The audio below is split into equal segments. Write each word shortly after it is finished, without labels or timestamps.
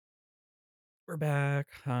We're back.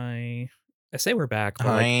 Hi. I say we're back, but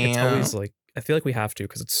like it's I always like I feel like we have to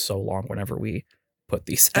because it's so long whenever we put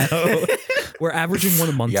these out. We're averaging one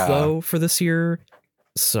a month yeah, though for this year.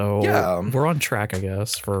 So yeah, we're on track, I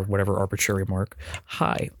guess, for whatever arbitrary mark.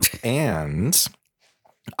 Hi. and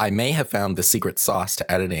I may have found the secret sauce to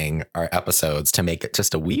editing our episodes to make it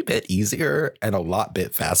just a wee bit easier and a lot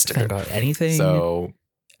bit faster. Thank God. Anything So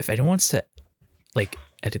if anyone wants to like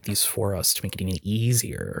edit these for us to make it even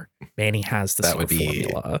easier, Manny has the that would be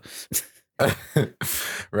formula.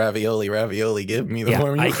 ravioli, give me the Yeah,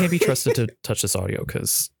 formula. I can't be trusted to touch this audio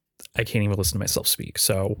because I can't even listen to myself speak.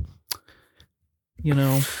 So,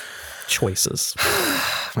 choices.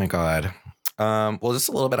 Oh my God. Well, just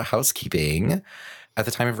a little bit of housekeeping. At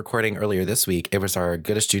the time of recording earlier this week, it was our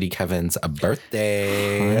goodest Judy Kevin's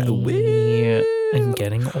birthday. Hi. I'm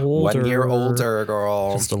getting older. 1 year older,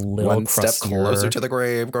 girl. Just a little One step crustier. closer to the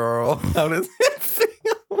grave, girl. How does it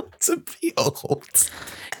feel to be old?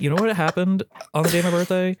 You know what happened on the day of my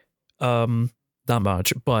birthday? Not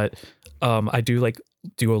much, but I do like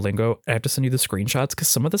Duolingo. I have to send you the screenshots because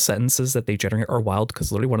some of the sentences that they generate are wild.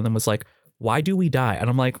 Because literally one of them was like, "Why do we die?" And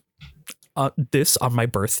I'm like, "This on my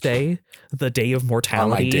birthday, the day of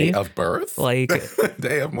mortality, On my day of birth, like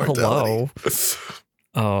day of mortality." Hello.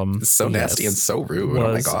 It's so nasty and so rude.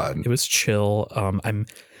 Oh my God. It was chill. I'm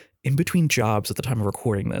in between jobs at the time of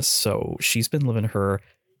recording this, so she's been living her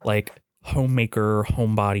like homemaker,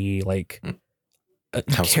 homebody, like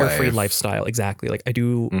carefree lifestyle. Exactly. Like I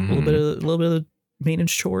do a little bit of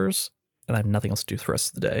maintenance chores, and I have nothing else to do for the rest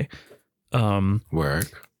of the day.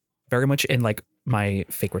 Work. Very much in like my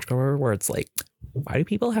fake rich girl, where it's like, why do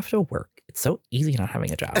people have to work? It's so easy not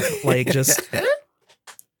having a job. Like just.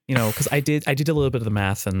 Because I did a little bit of the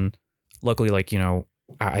math, and luckily, like,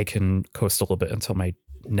 I can coast a little bit until my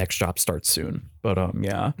next job starts soon. But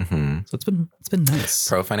yeah, so it's been nice.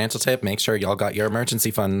 Pro financial tip: make sure y'all got your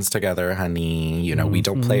emergency funds together, honey. We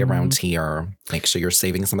don't play around here. Make sure you're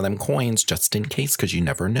saving some of them coins just in case, because you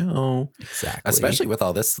never know. Exactly. Especially with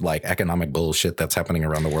all this like economic bullshit that's happening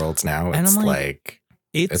around the world now. It's like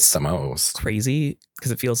it's the most crazy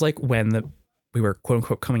because it feels like when we were quote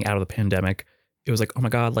unquote coming out of the pandemic. It was like, oh my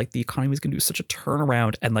God, like the economy is going to do such a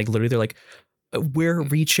turnaround. And like literally they're like, we're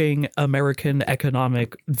reaching American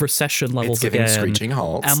economic recession levels it's again. Screeching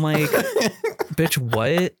halts. I'm like, bitch,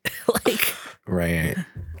 what? Like, right.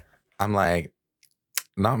 I'm like,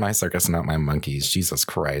 not my circus, not my monkeys. Jesus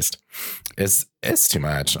Christ. It's too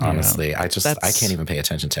much, honestly. Yeah, I can't even pay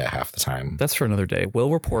attention to it half the time. That's for another day. We'll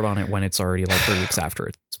report on it when it's already like 3 weeks after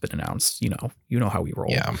it's been announced. You know how we roll.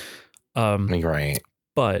 Yeah. Right.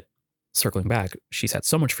 But circling back, she's had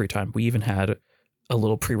so much free time. We even had a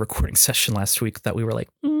little pre-recording session last week that we were like,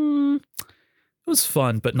 it was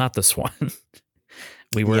fun, but not this one.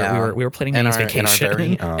 we were planning Manny's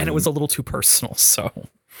vacation, and it was a little too personal. So,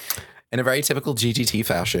 in a very typical GGT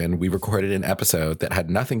fashion, we recorded an episode that had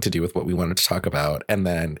nothing to do with what we wanted to talk about, and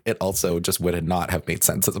then it also just would not have made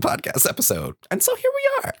sense as a podcast episode. And so here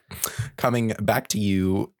we are, coming back to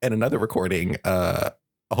you in another recording.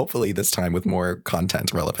 Hopefully this time with more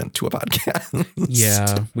content relevant to a podcast.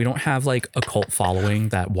 Yeah, we don't have like a cult following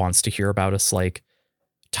that wants to hear about us like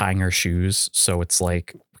tying our shoes. So it's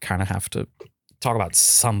like we kind of have to talk about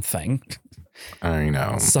something. I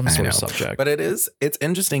know. Some sort of subject. But it's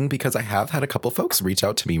interesting because I have had a couple folks reach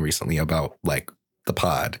out to me recently about like the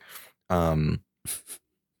pod.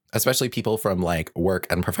 Especially people from like work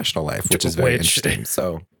and professional life, which is very interesting.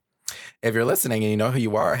 So if you're listening and you know who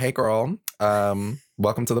you are, hey girl,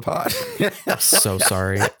 welcome to the pod. So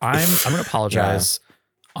sorry. I'm going to apologize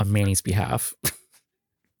on Manny's behalf.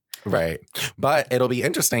 Right. But it'll be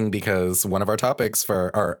interesting because one of our topics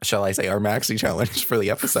or shall I say our maxi challenge for the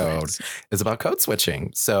episode is about code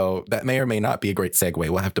switching. So that may or may not be a great segue.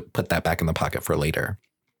 We'll have to put that back in the pocket for later.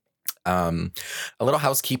 A little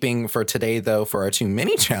housekeeping for today, though, for our 2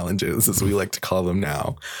 mini challenges, as we like to call them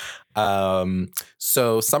now.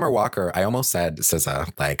 So Summer Walker, I almost said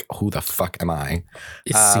SZA, like, who the fuck am I?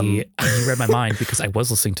 See, you read my mind because I was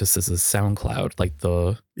listening to SZA's SoundCloud, like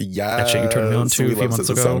that shit you turned me on to a few months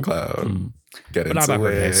ago. SoundCloud. Get but not about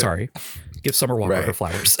her today, sorry. Give Summer Walker her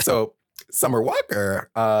flowers. So Summer Walker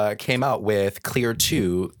came out with Clear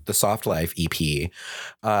 2, the Soft Life EP,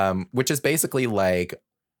 which is basically like,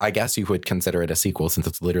 I guess you would consider it a sequel since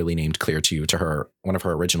it's literally named Clear 2 to one of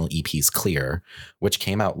her original EPs, Clear, which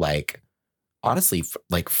came out like, honestly,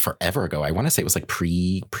 like forever ago. I want to say it was like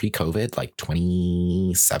pre-COVID, like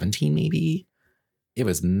 2017, maybe. It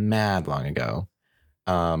was mad long ago.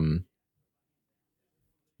 Yeah,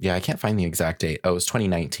 I can't find the exact date. Oh, it was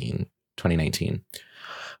 2019.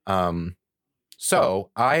 So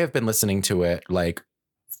I have been listening to it like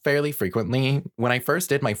fairly frequently. When I first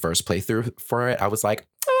did my first playthrough for it, I was like,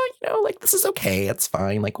 oh, like this is okay. It's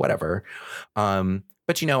fine. Like whatever.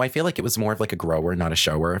 But I feel like it was more of like a grower, not a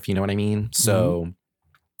shower, if you know what I mean. So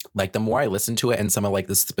like the more I listened to it and some of like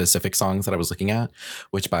the specific songs that I was looking at,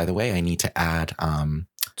 which by the way, I need to add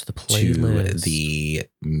to the playlist, to the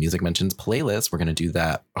Music Mentions playlist. We're going to do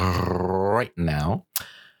that right now.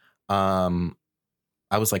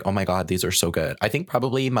 I was like, oh my God, these are so good. I think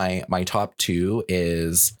probably my top 2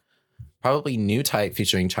 is probably New Type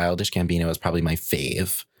featuring Childish Gambino is probably my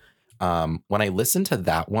fave. When I listened to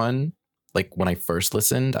that one, like when I first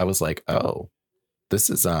listened, I was like, oh, this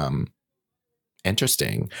is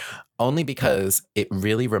interesting. Only because it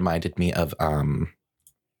really reminded me of like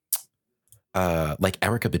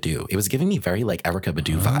Erykah Badu. It was giving me very like Erykah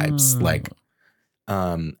Badu vibes. Like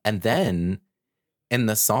and then in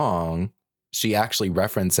the song, she actually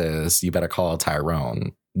references You Better Call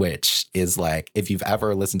Tyrone, which is like, if you've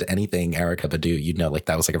ever listened to anything Erykah Badu, you'd know like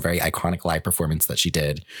that was like a very iconic live performance that she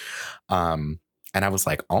did. And I was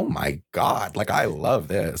like, oh my God, like I love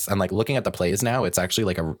this. And like looking at the plays now, it's actually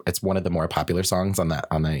like it's one of the more popular songs on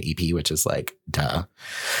the EP, which is like, duh.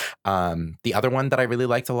 The other one that I really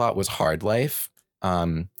liked a lot was Hard Life.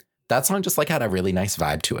 That song just like had a really nice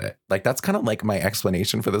vibe to it. Like that's kind of like my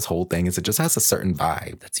explanation for this whole thing is it just has a certain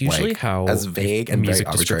vibe. That's usually like, how as vague and very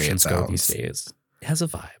arbitrary it sounds go these days. It has a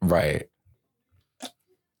vibe. Right.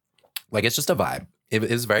 Like it's just a vibe. It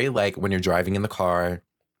is very like when you're driving in the car,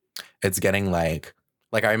 it's getting like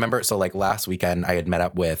I remember, so like last weekend I had met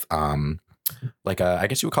up with like I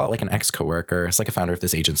guess you would call it like an ex-coworker. It's like a founder of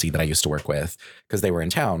this agency that I used to work with because they were in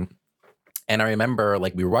town. And I remember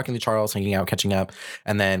like we were walking to Charles, hanging out, catching up,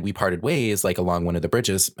 and then we parted ways like along one of the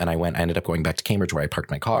bridges. And I ended up going back to Cambridge where I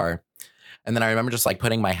parked my car. And then I remember just like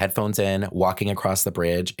putting my headphones in, walking across the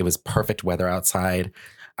bridge. It was perfect weather outside.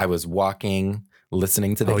 I was walking,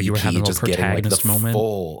 listening to the EP, you were having just getting like the moment?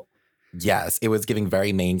 full. Yes, it was giving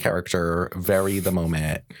very main character, very the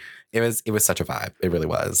moment. It was such a vibe. It really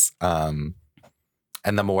was. And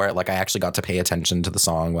the more like I actually got to pay attention to the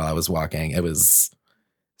song while I was walking, it was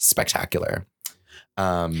spectacular.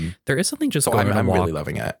 There is something just going on I'm a walk. really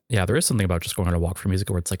loving it. Yeah, there is something about just going on a walk for music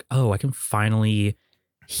where it's like, oh, I can finally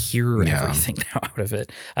hear everything now out of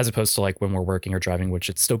it, as opposed to like when we're working or driving, which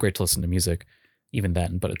it's still great to listen to music even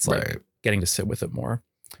then, but it's like getting to sit with it more.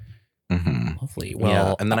 Lovely. Well,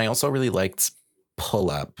 yeah. And then I also really liked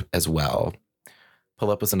Pull Up as well.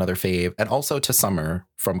 Pull Up was another fave. And also To Summer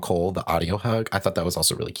from Cole, the audio hug. I thought that was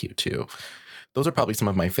also really cute too. Those are probably some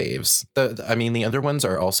of my faves. I mean, the other ones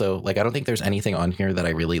are also like, I don't think there's anything on here that I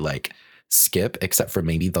really like skip except for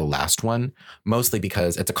maybe the last one, mostly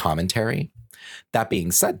because it's a commentary. That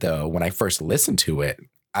being said, though, when I first listened to it,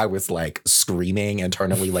 I was like screaming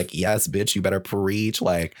internally, like, yes, bitch, you better preach.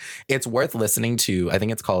 Like, it's worth listening to. I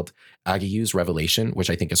think it's called Agiyu's Revelation, which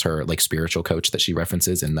I think is her like spiritual coach that she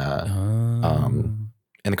references in the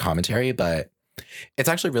commentary. But it's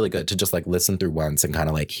actually really good to just like listen through once and kind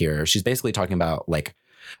of like hear. She's basically talking about like,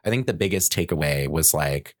 I think the biggest takeaway was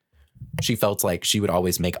like, she felt like she would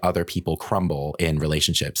always make other people crumble in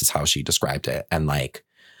relationships is how she described it. And like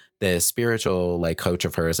the spiritual like coach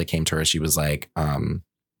of hers that came to her, she was like,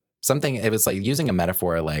 something, it was like using a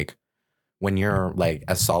metaphor, like when you're like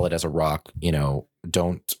as solid as a rock,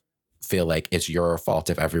 don't feel like it's your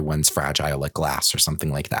fault if everyone's fragile like glass or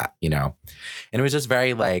something like that, And it was just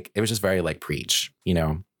very like, preach,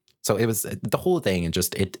 So it was the whole thing and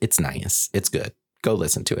just, it's nice. It's good. Go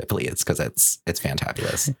listen to it, please. Cause it's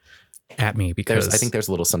fantabulous. At me, because I think there's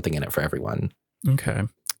a little something in it for everyone. Okay.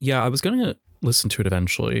 Yeah. I was going to listen to it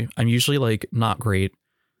eventually. I'm usually like not great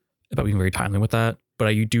about being very timely with that, but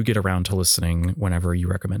I do get around to listening whenever you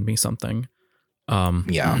recommend me something.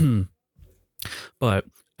 Yeah. But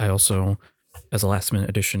I also, as a last minute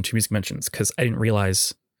addition to Music Mentions, because I didn't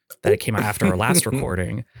realize that it came out after our last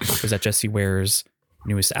recording, was that Jessie Ware's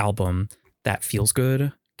newest album, That Feels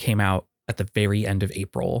Good, came out at the very end of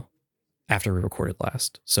April after we recorded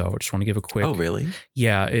last. So I just want to give a quick. Oh, really?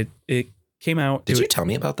 Yeah, it came out. Did you tell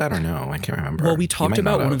me about that or no? I can't remember. Well, we talked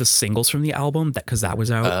about one of the singles from the album because that was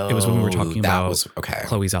out. Oh, it was when we were talking about okay.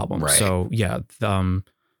 Chloe's album. Right. So yeah, the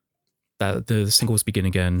single was Begin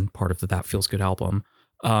Again, part of the That Feels Good album.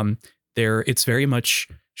 It's very much,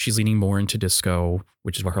 she's leaning more into disco,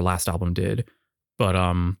 which is what her last album did. But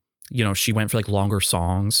she went for like longer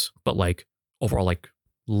songs, but like overall like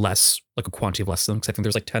less, like a quantity of less than, because I think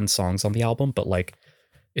there's like 10 songs on the album, but like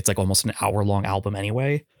it's like almost an hour-long album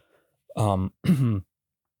anyway. So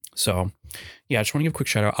yeah, I just want to give a quick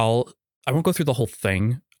shout out. I won't go through the whole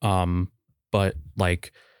thing. But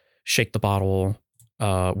like Shake the Bottle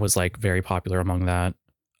was like very popular among that.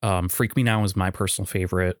 Freak Me Now is my personal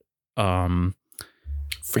favorite. And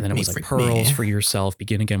then it was like Pearls, Me. Free Yourself,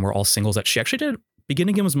 Begin Again were all singles that she actually did. Begin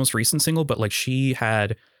Again was the most recent single, but like she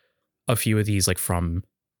had a few of these like from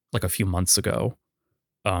like a few months ago.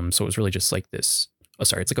 So it was really just like this. Oh,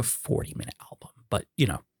 sorry, it's like a 40-minute album, but you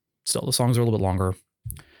know, still the songs are a little bit longer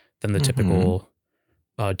than the typical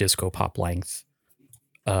disco pop length.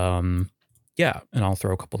 Yeah, and I'll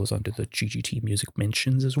throw a couple of those onto the GGT music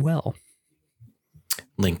mentions as well.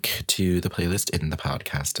 Link to the playlist in the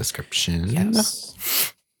podcast description.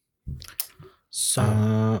 Yes. So,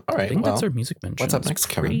 all right. I think that's our music mentions. What's up next,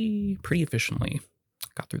 Kevin? Pretty efficiently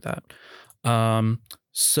got through that.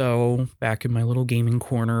 So back in my little gaming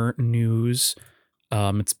corner news,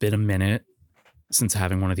 it's been a minute since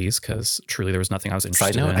having one of these because truly there was nothing I was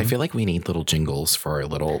interested in. I feel like we need little jingles for our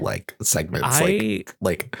little like segments,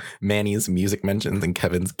 like Manny's music mentions and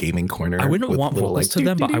Kevin's gaming corner. I wouldn't want vocals to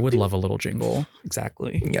them, but I would love a little jingle.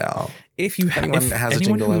 Exactly. Yeah. If you have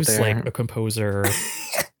anyone who's out there, like a composer,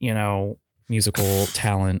 you know, musical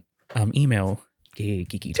talent, email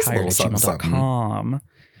geekytired@gmail.com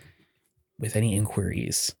with any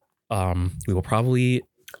inquiries. We will probably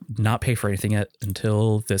not pay for anything yet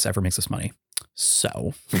until this ever makes us money.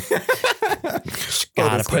 So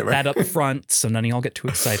gotta put that up front so none of y'all get too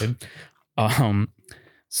excited.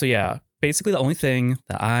 So yeah, basically the only thing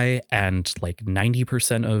that I and like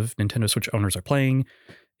 90% of Nintendo Switch owners are playing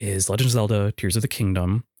is Legend of Zelda Tears of the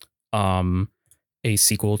Kingdom, a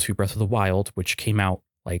sequel to Breath of the Wild, which came out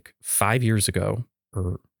like 5 years ago,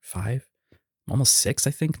 or 5, almost 6,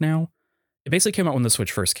 I think now. It basically came out when the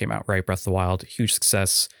Switch first came out, right? Breath of the Wild, huge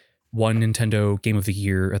success. Won Nintendo Game of the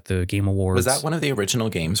Year at the Game Awards. Was that one of the original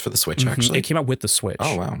games for the Switch, actually? It came out with the Switch.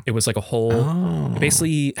 Oh, wow. It was like a whole... It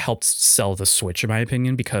basically helped sell the Switch, in my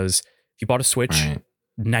opinion, because if you bought a Switch,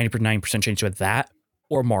 99% chance you had that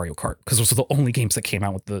or Mario Kart, because those are the only games that came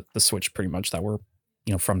out with the Switch pretty much that were,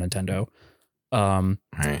 you know, from Nintendo.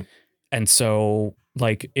 Right. And so,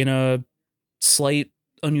 like, in a slight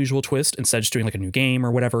unusual twist, instead of just doing like a new game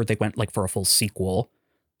or whatever, they went like for a full sequel.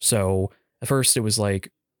 So at first it was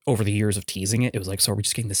like, over the years of teasing it, it was like, so are we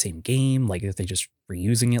just getting the same game? Like, if they just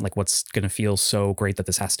reusing it, like what's going to feel so great that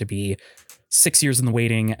this has to be 6 years in the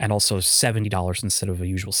waiting and also $70 instead of a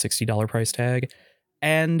usual $60 price tag?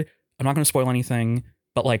 And I'm not going to spoil anything,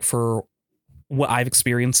 but like for what I've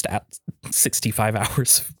experienced at 65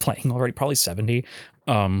 hours of playing already, probably 70,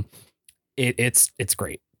 it's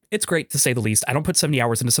great. It's great to say the least. I don't put 70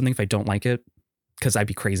 hours into something if I don't like it, because I'd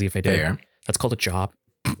be crazy if I did. Fair. That's called a job.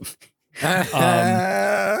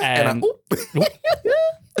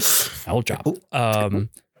 Old job. But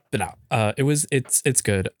no, it's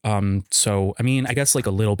good. So I mean, I guess like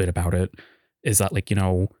a little bit about it is that, like, you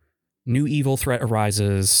know, new evil threat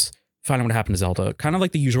arises, find out what happened to Zelda, kind of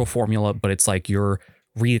like the usual formula, but it's like you're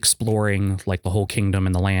re-exploring like the whole kingdom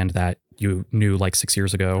and the land that you knew like 6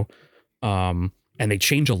 years ago. And they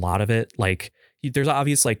change a lot of it. Like, there's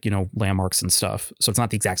obvious, like, you know, landmarks and stuff. So it's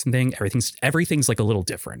not the exact same thing. Everything's like a little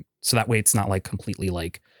different. So that way it's not like completely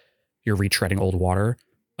like you're retreading old water.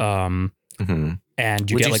 And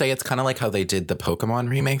you would you say it's kind of like how they did the Pokemon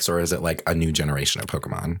remakes, or is it like a new generation of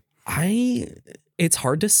Pokemon? It's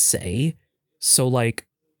hard to say. So like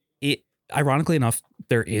ironically enough,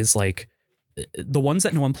 there is like the ones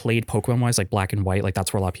that no one played Pokemon wise, like Black and White, like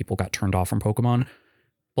that's where a lot of people got turned off from Pokemon.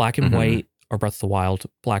 Black and White or Breath of the Wild,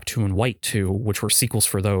 Black 2 and White 2, which were sequels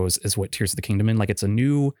for those, is what Tears of the Kingdom in. Like it's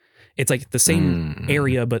like the same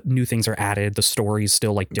area, but new things are added. The story's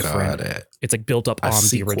still like different. Got it. It's like built up on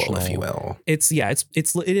the original, if you will. I think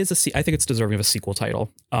it's deserving of a sequel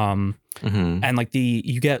title. And like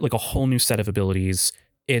you get like a whole new set of abilities.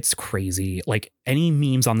 It's crazy. Like any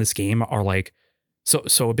memes on this game are like,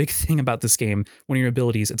 so a big thing about this game, one of your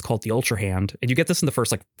abilities, it's called the Ultra Hand, and you get this in the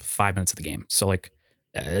first like 5 minutes of the game. So like,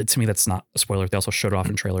 to me, that's not a spoiler. They also showed it off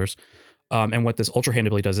in trailers. And what this Ultra Hand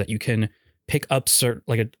ability does is that you can pick up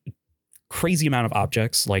like a crazy amount of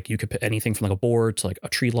objects. Like you could put anything from like a board to like a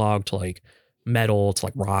tree log to like metal to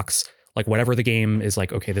like rocks, like whatever the game is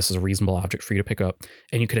like, okay, this is a reasonable object for you to pick up.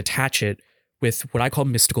 And you could attach it with what I call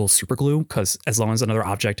mystical super glue, because as long as another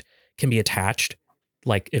object can be attached,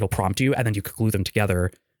 like it'll prompt you and then you could glue them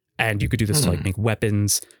together. And you could do this to like make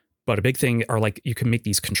weapons. But a big thing are like you can make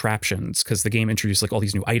these contraptions, because the game introduced like all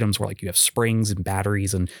these new items where like you have springs and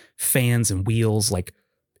batteries and fans and wheels. Like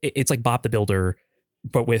it's like Bob the Builder,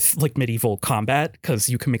 but with like medieval combat, because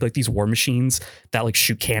you can make like these war machines that like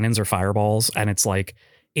shoot cannons or fireballs. And it's like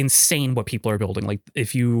insane what people are building. Like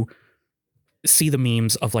if you see the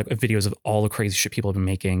memes of like videos of all the crazy shit people have been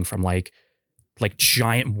making, from like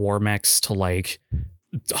giant war mechs to like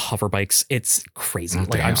hover bikes. It's crazy. Oh,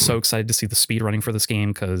 like I'm damn. so excited to see the speed running for this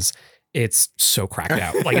game because it's so cracked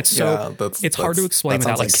out. Like it's so it's hard to explain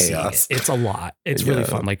without like seeing it. It's a lot. It's really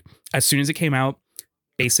fun. Like as soon as it came out,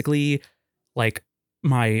 basically like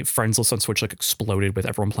my friends list on Switch like exploded with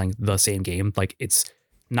everyone playing the same game. Like it's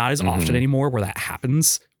not as often anymore where that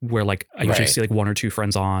happens, where like I usually see like 1 or 2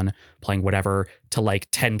 friends on playing whatever to like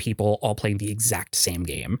 10 people all playing the exact same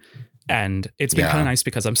game. And it's been kind of nice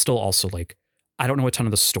because I'm still also like, I don't know a ton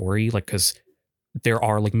of the story, like, because there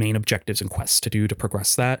are like main objectives and quests to do to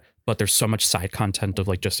progress that, but there's so much side content of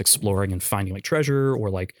like just exploring and finding like treasure or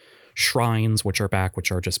like shrines, which are back,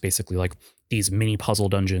 which are just basically like these mini puzzle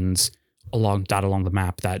dungeons along the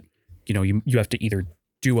map that, you know, you have to either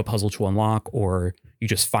do a puzzle to unlock or you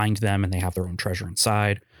just find them and they have their own treasure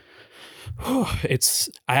inside. I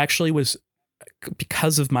actually was,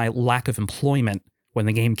 because of my lack of employment when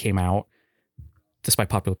the game came out, despite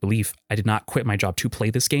popular belief, I did not quit my job to play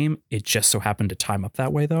this game. It just so happened to time up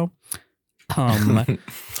that way, though.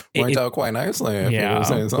 Worked out quite nicely. Yeah.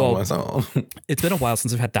 Myself. It's been a while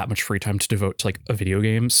since I've had that much free time to devote to like a video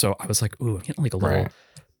game. So I was like, ooh, I'm getting like a little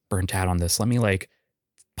burnt out on this. Let me like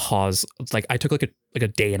pause. Like I took like a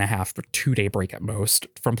day and a half or 2-day break at most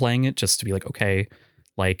from playing it just to be like, okay,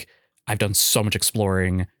 like I've done so much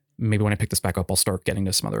exploring. Maybe when I pick this back up, I'll start getting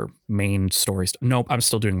to some other main stories. Nope, I'm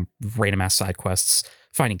still doing random ass side quests,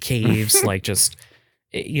 finding caves, like just,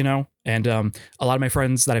 you know. And a lot of my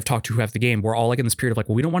friends that I've talked to who have the game, we're all like in this period of like,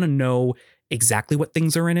 well, we don't want to know exactly what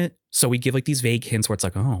things are in it. So we give like these vague hints where it's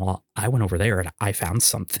like, oh, well, I went over there and I found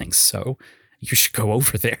something. So you should go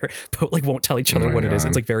over there, but like won't tell each other what it is.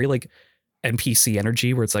 It's like very like NPC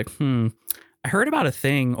energy where it's like, I heard about a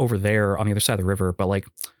thing over there on the other side of the river, but like,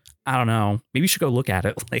 I don't know, maybe you should go look at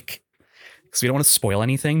it. Like, because we don't want to spoil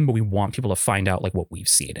anything, but we want people to find out like what we've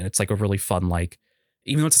seen. And it's like a really fun, like,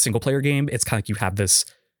 even though it's a single player game, it's kind of like you have this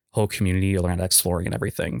whole community around exploring and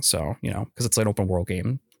everything. So, you know, because it's an open world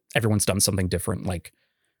game, everyone's done something different, like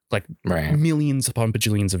millions upon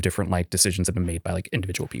bajillions of different like decisions have been made by like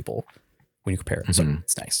individual people when you compare it. So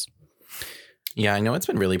it's nice. Yeah, I know it's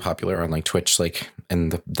been really popular on like Twitch, like in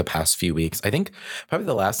the past few weeks. I think probably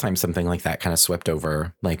the last time something like that kind of swept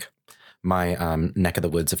over like my neck of the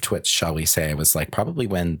woods of Twitch, shall we say, was like probably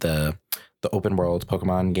when the open world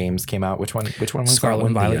Pokemon games came out. Which one was Scarlet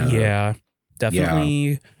and Violet? Yeah, definitely.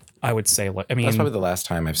 Yeah. I would say like, I mean, that's probably the last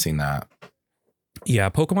time I've seen that. Yeah,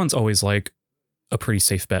 Pokemon's always like a pretty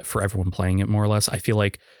safe bet for everyone playing it, more or less. I feel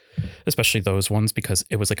like, especially those ones, because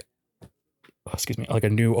it was like, like a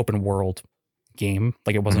new open world game.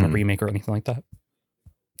 Like it wasn't a remake or anything like that.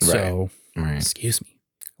 So, excuse me,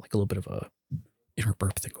 like a little bit of a inner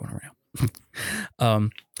burp thing going around.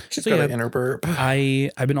 She's got an inner burp.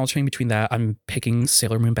 I've been alternating between that. I'm picking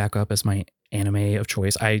Sailor Moon back up as my anime of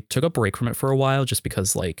choice. I took a break from it for a while just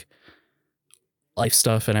because like life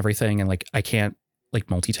stuff and everything, and like I can't like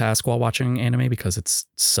multitask while watching anime because it's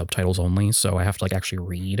subtitles only. So I have to like actually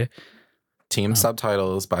read. Team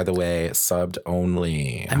subtitles, by the way, subbed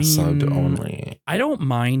only. I mean, subbed only. I don't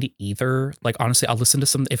mind either. Like, honestly, I'll listen to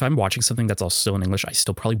some. If I'm watching something that's all still in English, I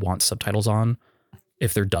still probably want subtitles on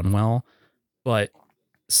if they're done well. But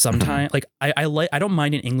sometimes, like, I don't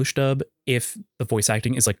mind an English dub if the voice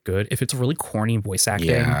acting is like good. If it's really corny voice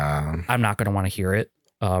acting, I'm not going to want to hear it.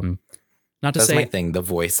 Not to That's say my thing. The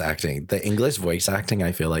voice acting, the English voice acting,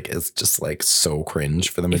 I feel like is just like so cringe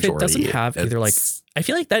for the majority. If it doesn't have either like, I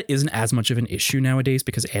feel like that isn't as much of an issue nowadays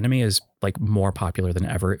because anime is like more popular than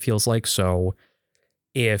ever. It feels like. So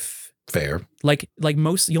if fair,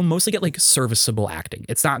 you'll mostly get like serviceable acting.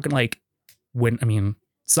 It's not gonna like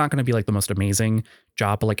it's not gonna be like the most amazing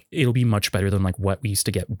job, but like it'll be much better than like what we used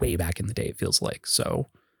to get way back in the day. It feels like. So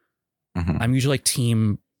I'm usually like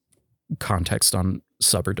team context on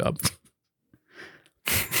sub or dub.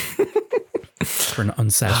 For an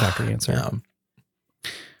unsatisfactory answer. Yeah.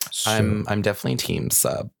 So, I'm definitely team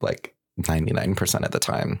sub, like 99% of the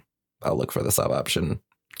time. I'll look for the sub option.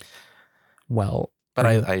 Well, but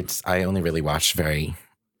I only really watch very,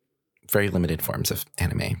 very limited forms of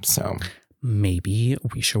anime. So maybe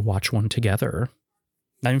we should watch one together.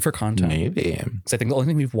 Not even for content. Maybe. Because I think the only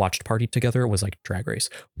thing we've watched party together was like Drag Race,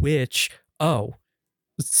 which,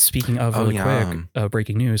 speaking of quick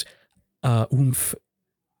breaking news, Oomph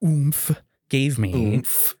gave me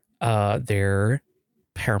their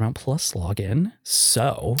Paramount Plus login.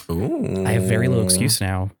 So I have very little excuse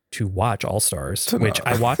now to watch All Stars, which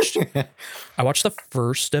I watched. I watched the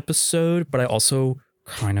first episode, but I also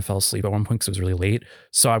kind of fell asleep at one point because it was really late.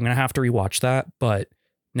 So I'm going to have to rewatch that. But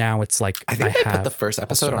now it's like, I think I put the first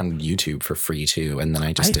episode on YouTube for free too. And then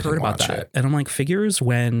I didn't heard about watch that. it. And I'm like, figures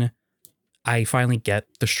when I finally get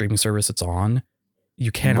the streaming service it's on,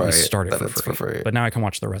 You can always Right, start it that for it's free. But now I can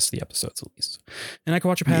watch the rest of the episodes at least. And I can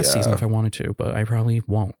watch a past season if I wanted to, but I probably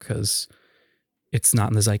won't because it's not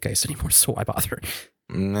in the zeitgeist anymore, so why bother?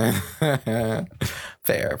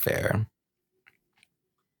 Fair.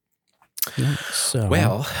 Yeah, so,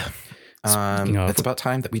 well, speaking of, it's about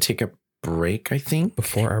time that we take a break, I think.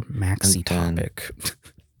 Before our maxi topic.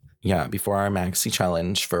 Yeah, before our maxi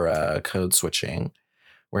challenge for code switching.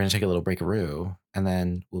 We're going to take a little breakaroo, and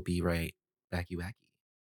then we'll be right backy wacky.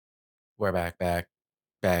 We're back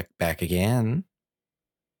again.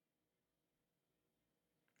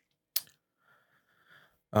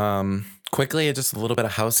 Quickly, just a little bit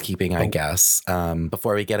of housekeeping, I guess.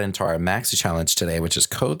 Before we get into our maxi challenge today, which is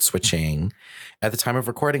code switching. At the time of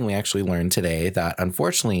recording, we actually learned today that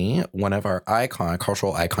unfortunately, one of our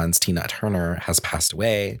cultural icons, Tina Turner, has passed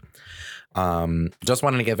away. Just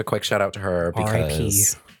wanted to give a quick shout out to her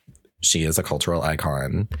because she is a cultural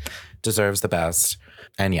icon, deserves the best.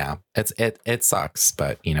 And yeah, it sucks,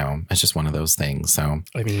 but it's just one of those things. So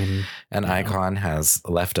I mean, an icon has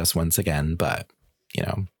left us once again, but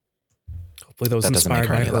hopefully those inspired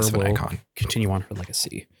by her will icon. Continue on her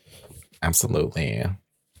legacy. Absolutely.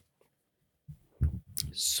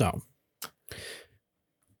 So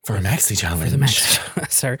for a maxi challenge,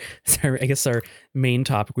 sorry, I guess our main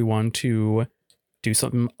topic, we want to do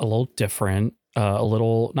something a little different, a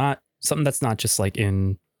little not something that's not just like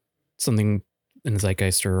in something in the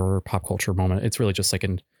zeitgeist or pop culture moment. It's really just like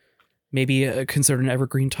maybe considered an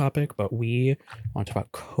evergreen topic, but we want to talk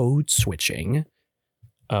about code switching.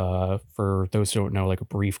 For those who don't know, like a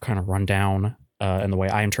brief kind of rundown, and the way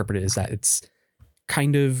I interpret it is that it's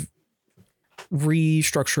kind of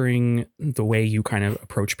restructuring the way you kind of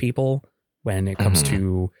approach people when it comes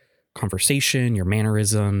to conversation, your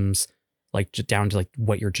mannerisms, like down to like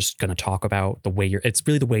what you're just going to talk about, it's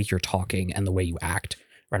really the way you're talking and the way you act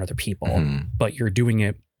around other people, but you're doing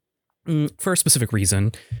it for a specific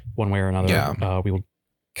reason, one way or another. Yeah. We will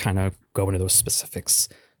kind of go into those specifics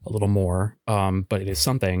a little more, but it is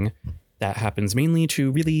something that happens mainly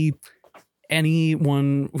to really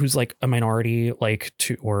anyone who's like a minority, like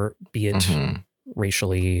to, or be it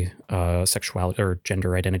racially, sexuality or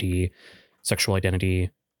gender identity, sexual identity.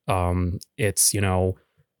 It's,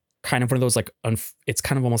 kind of one of those like, it's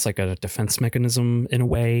kind of almost like a defense mechanism in a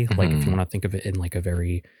way. Like if you want to think of it in like a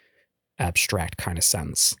very abstract kind of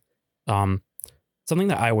sense. Something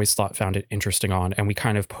that I always found it interesting on, and we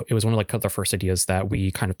kind of, it was one of like the first ideas that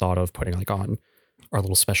we kind of thought of putting like on our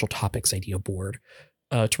little special topics idea board,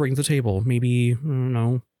 to bring to the table. Maybe,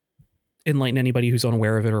 enlighten anybody who's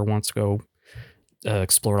unaware of it or wants to go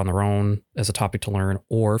explore it on their own as a topic to learn.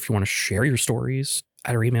 Or if you want to share your stories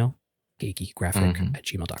at our email,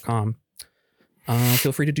 geekygraphic@gmail.com,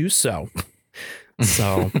 feel free to do so.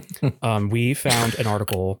 So we found an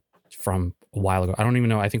article from a while ago. I don't even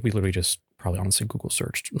know. I think we literally just probably honestly Google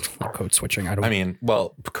searched like code switching.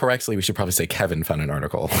 Correctly, we should probably say Kevin found an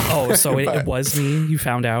article. Oh, so it was me you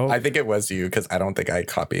found out? I think it was you because I don't think I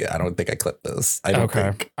copy it. I don't think I clipped this. I don't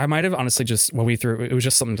think. I might have honestly just, when we threw, it was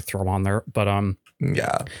just something to throw on there. But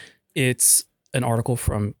yeah, it's an article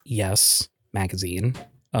from Yes Magazine.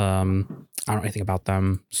 I don't know anything about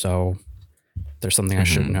them, so if there's something I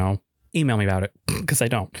should know, email me about it because I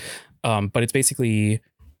don't. But it's basically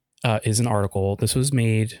is an article. This was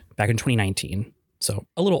made back in 2019, so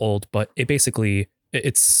a little old, but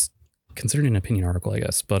it's considered an opinion article, I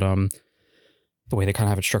guess. But the way they kind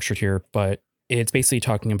of have it structured here, but it's basically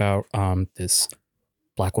talking about this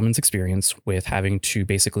Black woman's experience with having to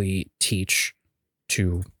basically teach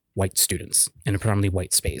to white students in a predominantly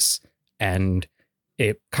white space, and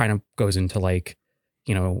it kind of goes into like,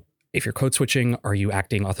 if you're code switching, are you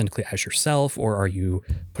acting authentically as yourself, or are you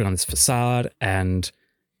putting on this facade? And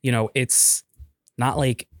it's not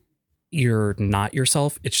like you're not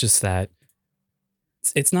yourself. It's just that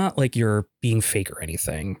it's not like you're being fake or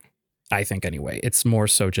anything, I think anyway. It's more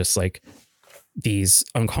so just like these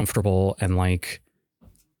uncomfortable and like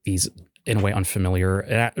these, in a way, unfamiliar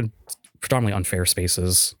and predominantly unfair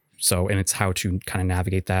spaces. So, and it's how to kind of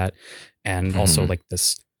navigate that. And also like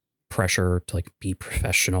this pressure to like be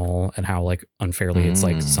professional, and how like unfairly it's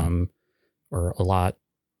like some, or a lot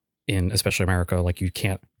in, especially America, like you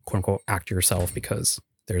can't quote unquote act yourself because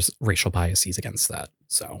there's racial biases against that.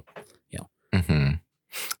 So,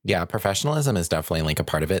 yeah, professionalism is definitely like a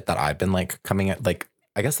part of it that I've been like coming at, like,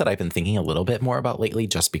 I guess that I've been thinking a little bit more about lately,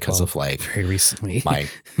 just because of like very recently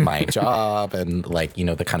my job and like,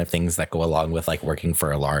 the kind of things that go along with like working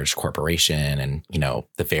for a large corporation and,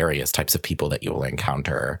 the various types of people that you will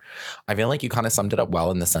encounter. I feel like you kind of summed it up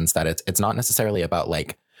well in the sense that it's not necessarily about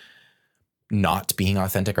like not being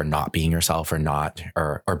authentic or not being yourself or not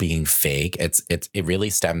or being fake. It really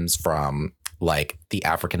stems from like the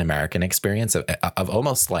African American experience of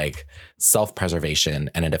almost like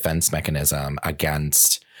self-preservation and a defense mechanism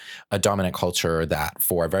against a dominant culture that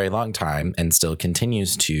for a very long time and still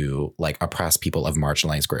continues to like oppress people of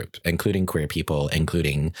marginalized groups, including queer people,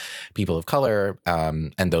 including people of color,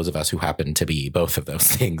 and those of us who happen to be both of those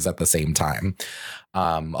things at the same time,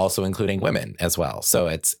 also including women as well. So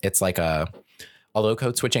it's like although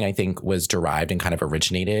code switching, I think, was derived and kind of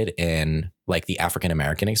originated in like the African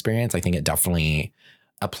American experience, I think it definitely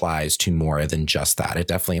applies to more than just that. It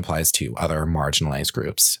definitely applies to other marginalized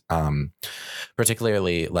groups,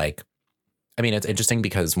 particularly like, I mean, it's interesting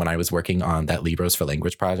because when I was working on that Libros for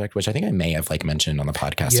Language project, which I think I may have like mentioned on the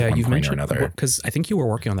podcast at one point or another, because I think you were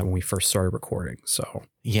working on that when we first started recording. So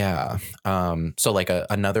yeah. So like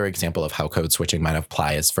another example of how code switching might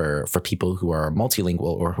apply is for people who are multilingual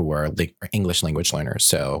or who are like English language learners.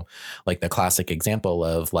 So like the classic example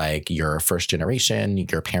of like your first generation,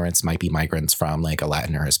 your parents might be migrants from like a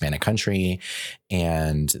Latin or Hispanic country,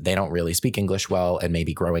 and they don't really speak English well. And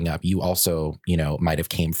maybe growing up, you also, you know, might have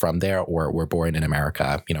came from there or were born in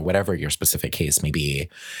America, you know, whatever your specific case may be.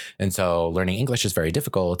 And so learning English is very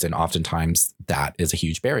difficult. And oftentimes that is a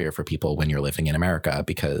huge barrier for people when you're living in America,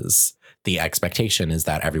 because the expectation is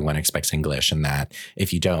that everyone expects English and that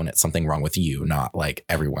if you don't, it's something wrong with you, not like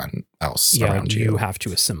everyone else around you. You have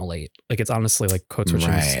to assimilate. Like it's honestly like code switching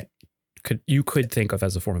right. you could think of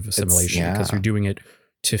as a form of assimilation because you're doing it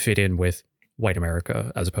to fit in with white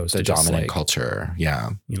America as opposed to just dominant like, culture. Yeah.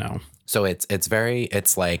 You know. So it's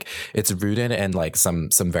rooted in like some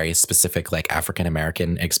very specific like African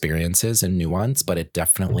American experiences and nuance, but it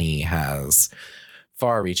definitely has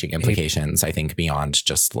far-reaching implications, I think, beyond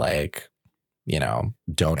just like, you know,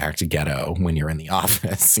 don't act ghetto when you're in the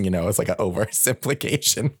office. You know, it's like an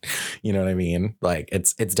oversimplification. You know what I mean? Like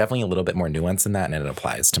it's definitely a little bit more nuanced than that, and it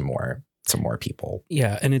applies to more people.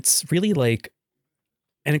 Yeah, and it's really like,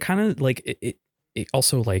 and it kind of like it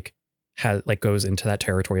also like has like goes into that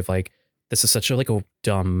territory of like, this is such a like a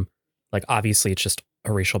dumb, like obviously it's just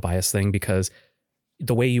a racial bias thing, because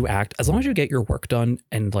the way you act, as long as you get your work done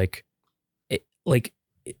and like it, like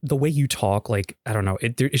the way you talk, like, I don't know,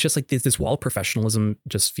 it's just like this wall of professionalism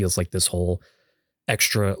just feels like this whole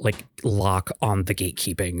extra like lock on the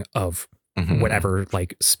gatekeeping of whatever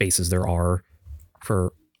like spaces there are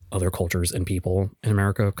for other cultures and people in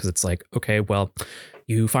America. Cause it's like, okay, well,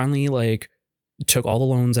 you finally like took all the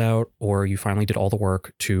loans out, or you finally did all the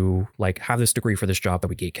work to like have this degree for this job that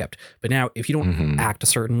we gatekept. But now if you don't act a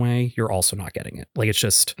certain way, you're also not getting it. Like, it's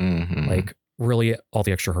just like really all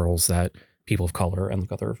the extra hurdles that people of color and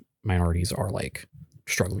like other minorities are like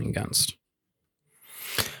struggling against.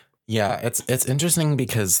 Yeah, it's interesting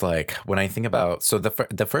because like when I think about, so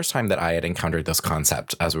the first time that I had encountered this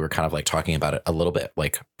concept, as we were kind of like talking about it a little bit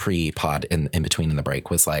like pre-pod in between in the break,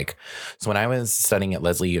 was like, so when I was studying at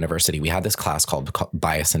Lesley University, we had this class called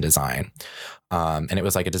Bias in Design. And it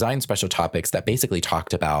was like a design special topics that basically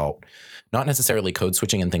talked about not necessarily code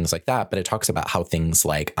switching and things like that, but it talks about how things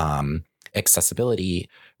like accessibility,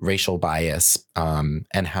 racial bias,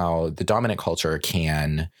 and how the dominant culture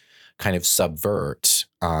can kind of subvert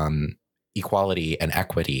equality and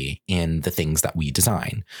equity in the things that we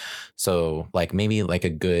design. So like maybe like a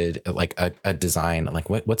good, like a design, like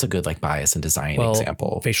what's a good like bias in design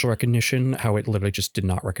example? Facial recognition, how it literally just did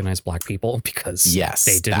not recognize Black people because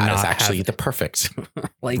they did not is actually have, the perfect,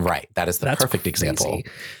 like, right. That is the perfect example.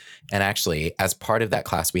 And actually, as part of that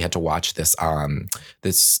class, we had to watch this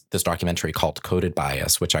this documentary called Coded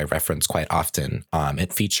Bias, which I reference quite often.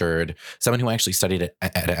 It featured someone who actually studied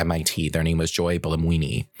at MIT. Their name was Joy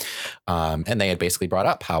Buolamwini. And they had basically brought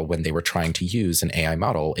up how when they were trying to use an AI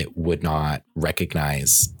model, it would not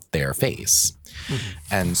recognize their face.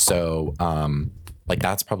 And so like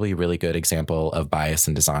that's probably a really good example of bias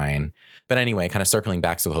in design. But anyway, kind of circling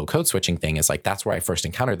back to the whole code switching thing is like, that's where I first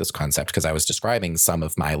encountered this concept, because I was describing some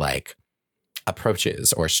of my like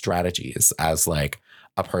approaches or strategies as like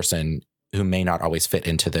a person who may not always fit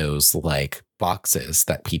into those like boxes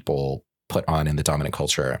that people put on in the dominant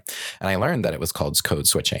culture. And I learned that it was called code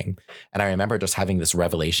switching. And I remember just having this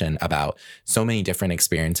revelation about so many different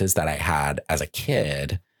experiences that I had as a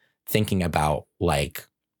kid, thinking about like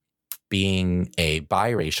being a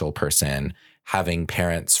biracial person, having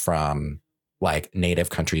parents from like native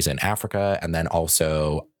countries in Africa, and then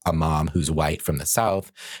also a mom who's white from the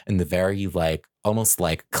South, and the very like almost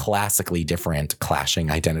like classically different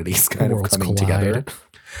clashing identities kind of coming together.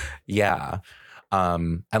 Yeah.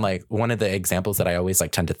 And like one of the examples that I always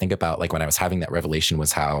like tend to think about, like when I was having that revelation,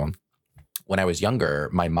 was how when I was younger,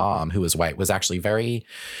 my mom, who was white, was actually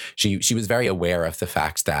she was very aware of the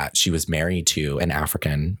fact that she was married to an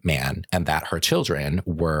African man and that her children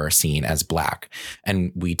were seen as Black.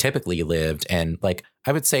 And we typically lived in, like,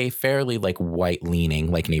 I would say fairly like white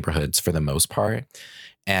leaning like neighborhoods for the most part.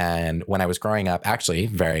 And when I was growing up, actually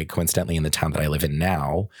very coincidentally in the town that I live in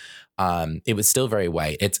now, it was still very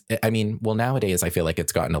white. Nowadays I feel like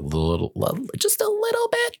it's gotten just a little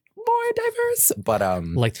bit more diverse, but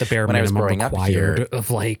like the bare when I was minimum growing up required here,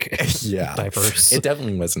 of like yeah, diverse. it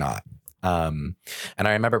definitely was not. And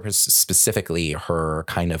I remember specifically her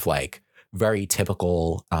kind of like very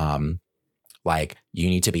typical, like, you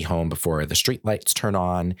need to be home before the street lights turn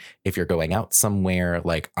on. If you're going out somewhere,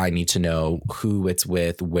 like, I need to know who it's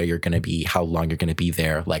with, where you're going to be, how long you're going to be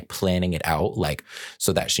there, like planning it out, like,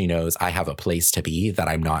 so that she knows I have a place to be, that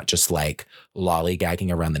I'm not just like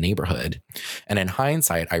lollygagging around the neighborhood. And in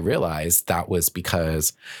hindsight, I realized that was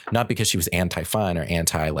not because she was anti-fun or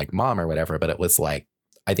anti like mom or whatever, but it was like,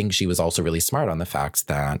 I think she was also really smart on the fact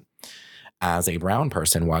that as a brown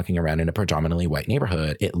person walking around in a predominantly white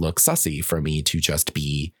neighborhood, it looks sussy for me to just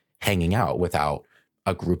be hanging out without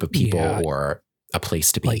a group of people or a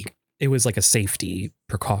place to be. Like, it was like a safety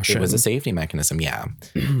precaution. It was a safety mechanism. Yeah.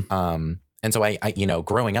 And so I,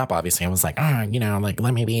 growing up, obviously I was like, like,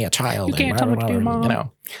 let me be a child. You can't tell me what to do,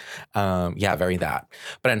 Mom. Yeah, very that.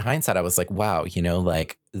 But in hindsight, I was like, wow,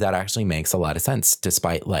 like that actually makes a lot of sense,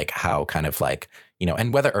 despite like how kind of like,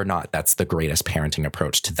 and whether or not that's the greatest parenting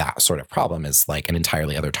approach to that sort of problem is like an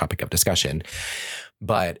entirely other topic of discussion.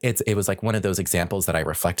 But it was like one of those examples that I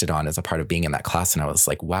reflected on as a part of being in that class. And I was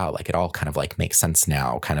like, wow, like it all kind of like makes sense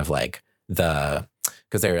now, kind of like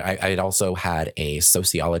because I had also had a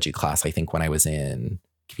sociology class, I think when I was in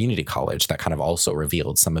community college, that kind of also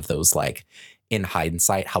revealed some of those, like in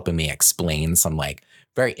hindsight, helping me explain some like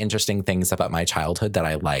very interesting things about my childhood that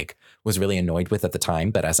I like was really annoyed with at the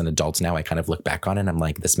time. But as an adult now, I kind of look back on it and I'm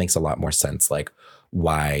like, this makes a lot more sense. Like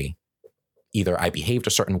why either I behaved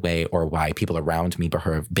a certain way or why people around me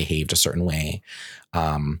behaved a certain way.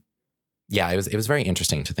 It was very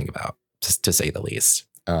interesting to think about, to say the least.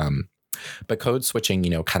 But code switching,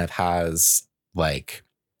 kind of has like,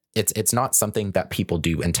 it's not something that people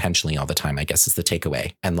do intentionally all the time, I guess is the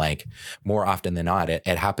takeaway. And like more often than not, it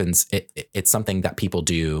happens. It's something that people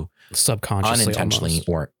do subconsciously, unintentionally almost.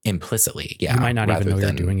 Or implicitly. Yeah. You might not even know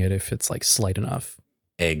you're doing it if it's like slight enough.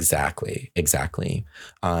 Exactly.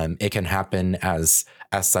 It can happen as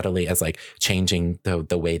subtly as like changing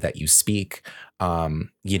the way that you speak,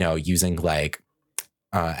 using like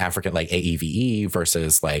African like AEVE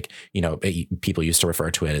versus like, people used to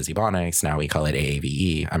refer to it as Ebonics. Now we call it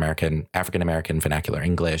AAVE, African American Vernacular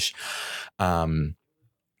English.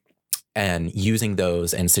 And using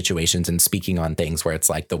those in situations and speaking on things where it's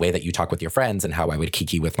like the way that you talk with your friends and how I would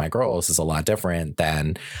kiki with my girls is a lot different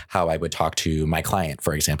than how I would talk to my client,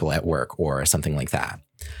 for example, at work or something like that.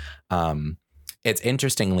 It's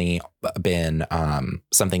interestingly been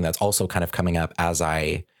something that's also kind of coming up as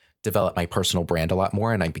I develop my personal brand a lot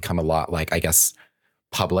more and I become a lot like, I guess,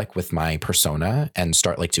 public with my persona and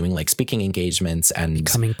start like doing like speaking engagements and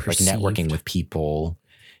like networking with people.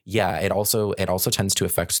 Yeah, it also tends to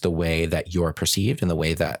affect the way that you're perceived and the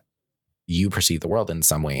way that you perceive the world in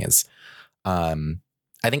some ways. I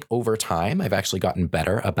think over time, I've actually gotten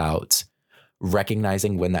better about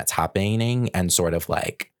recognizing when that's happening and sort of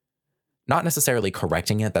like not necessarily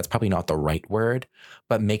correcting it. That's probably not the right word,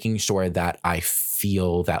 but making sure that I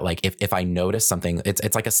feel that like if I notice something,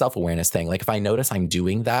 it's like a self-awareness thing. Like if I notice I'm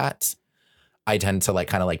doing that, I tend to like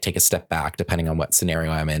kind of like take a step back depending on what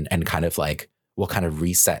scenario I'm in and kind of like will kind of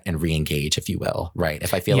reset and re-engage, if you will, right?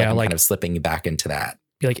 If I feel like I'm kind of slipping back into that.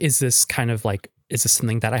 Be like, is this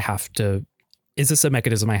something that is this a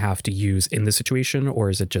mechanism I have to use in this situation, or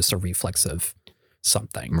is it just a reflex of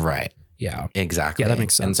something? Right. Yeah. Exactly. Yeah, that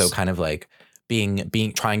makes sense. And so kind of like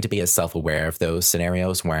trying to be as self-aware of those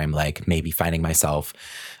scenarios where I'm like maybe finding myself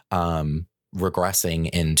regressing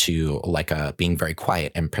into like being very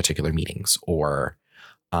quiet in particular meetings or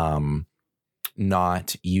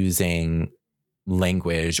not using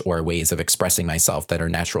language or ways of expressing myself that are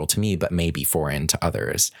natural to me, but maybe foreign to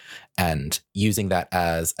others, and using that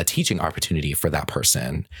as a teaching opportunity for that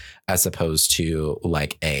person, as opposed to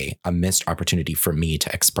like a missed opportunity for me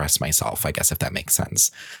to express myself, I guess, if that makes sense.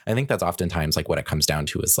 I think that's oftentimes like what it comes down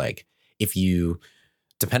to is like, if you,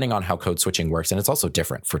 depending on how code switching works, and it's also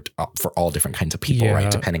different for all different kinds of people,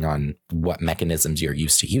 right? Depending on what mechanisms you're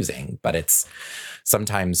used to using. But it's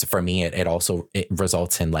sometimes for me, it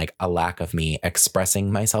results in like a lack of me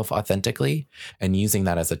expressing myself authentically and using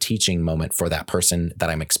that as a teaching moment for that person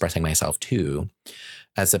that I'm expressing myself to,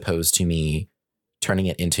 as opposed to me turning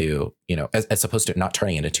it into, as opposed to not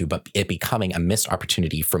turning it into, but it becoming a missed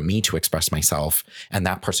opportunity for me to express myself and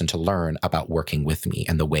that person to learn about working with me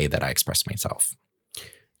and the way that I express myself.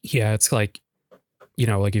 Yeah, it's like,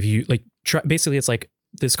 like if you like basically it's like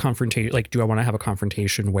this confrontation, like, do I want to have a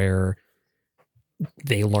confrontation where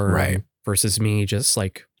they learn versus me just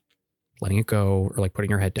like letting it go or like putting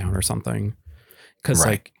your head down or something? Because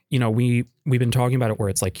like, we've been talking about it where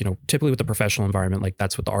it's like, typically with the professional environment, like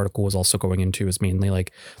that's what the article was also going into, is mainly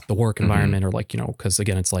like the work environment, or like, because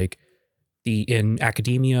again, it's like in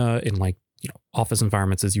academia, in like, office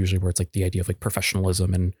environments is usually where it's like the idea of like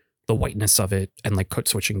professionalism and the whiteness of it and like code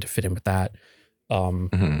switching to fit in with that.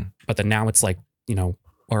 But then now it's like,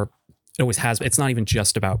 or it always has, it's not even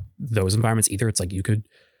just about those environments either. It's like you could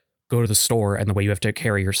go to the store and the way you have to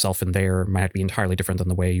carry yourself in there might have to be entirely different than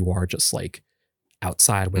the way you are just like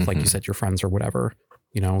outside with, like you said, your friends or whatever,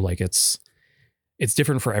 like it's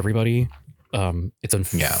different for everybody. It's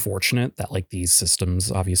unfortunate that like these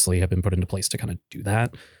systems obviously have been put into place to kind of do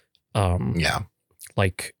that.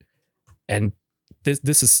 Like, and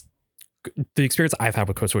this is the experience I've had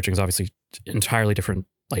with code switching is obviously entirely different.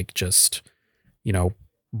 Like just,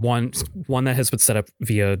 one that has been set up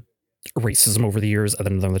via racism over the years,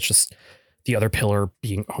 and then that's just the other pillar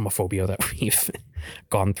being homophobia that we've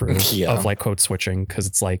gone through of like code switching. Cause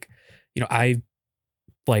it's like, I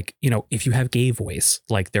like, if you have gay voice,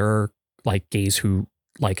 like there are like gays who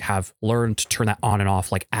like have learned to turn that on and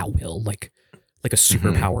off like at will, like a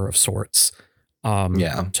superpower of sorts,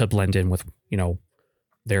 to blend in with,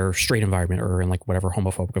 their straight environment or in like whatever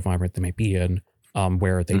homophobic environment they may be in,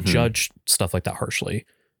 where they judge stuff like that harshly.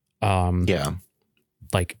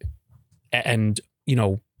 Like, and,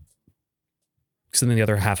 so then the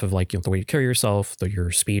other half of like, the way you carry yourself,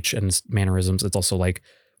 your speech and mannerisms, it's also like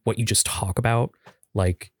what you just talk about.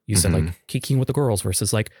 Like you said, like kicking with the girls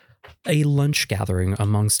versus like a lunch gathering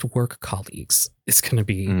amongst work colleagues is going to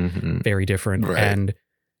be very different. Right. And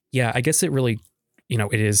yeah, I guess it really,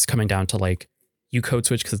 it is coming down to like you code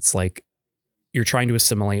switch because it's like you're trying to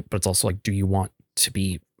assimilate, but it's also like, do you want to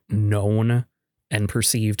be known and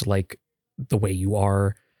perceived like the way you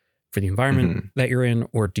are for the environment that you're in?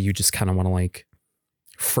 Or do you just kind of want to like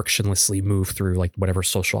frictionlessly move through like whatever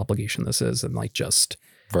social obligation this is and like just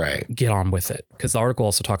get on with it? Because the article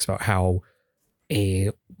also talks about how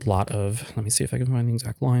a lot of, let me see if I can find the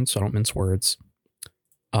exact line so I don't mince words.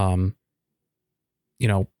 Kind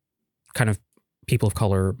of people of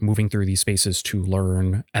color moving through these spaces to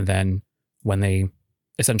learn. And then when they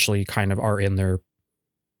essentially kind of are in their,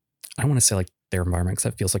 I don't want to say like their environment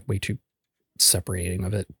because that feels like way too separating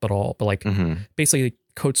of it, but like basically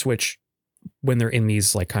code switch when they're in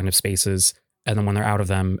these like kind of spaces, and then when they're out of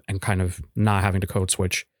them and kind of not having to code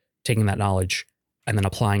switch, taking that knowledge and then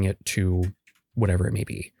applying it to whatever it may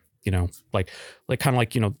be, like kind of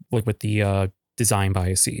like, like with the design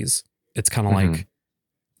biases, it's kind of like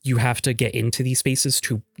you have to get into these spaces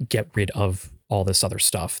to get rid of all this other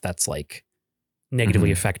stuff that's like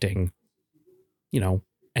negatively affecting,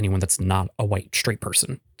 anyone that's not a white straight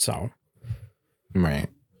person. So, right.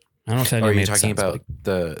 I don't know if that are you talking about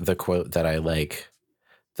the quote that I like,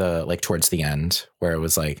 towards the end where it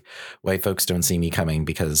was like, white folks don't see me coming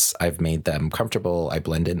because I've made them comfortable. I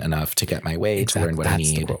blend in enough to get my way, to learn what I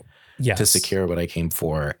need, to secure what I came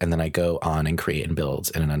for. And then I go on and create and build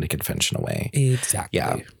in an unconventional way.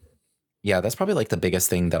 Exactly. Yeah. That's probably like the biggest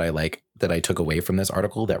thing that I took away from this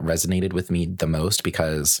article that resonated with me the most,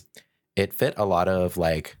 because it fit a lot of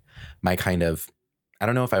like my kind of, I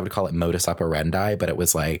don't know if I would call it modus operandi, but it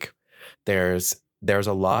was like, there's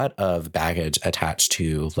a lot of baggage attached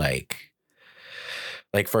to like,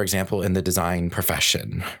 for example, in the design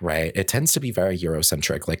profession, right? It tends to be very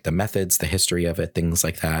Eurocentric, like the methods, the history of it, things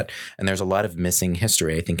like that. And there's a lot of missing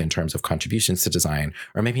history, I think, in terms of contributions to design,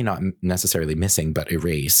 or maybe not necessarily missing, but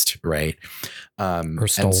erased, right? Or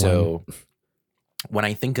stolen. And so when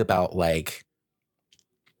I think about like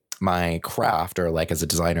my craft, or like as a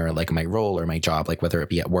designer, like my role or my job, like whether it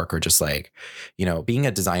be at work or just like, being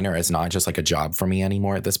a designer is not just like a job for me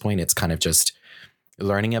anymore at this point. It's kind of just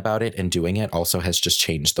learning about it and doing it also has just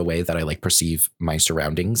changed the way that I like perceive my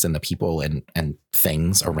surroundings and the people and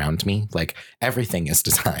things around me. Like everything is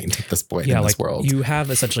designed at this point in this world. You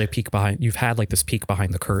have essentially you've had like this peek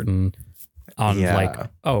behind the curtain on like,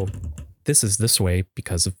 oh, this is this way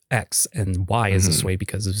because of X and Y is this way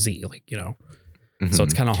because of Z, like, So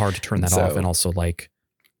it's kind of hard to turn that off. And also like,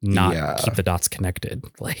 not keep the dots connected.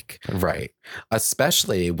 Like, right.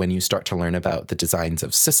 Especially when you start to learn about the designs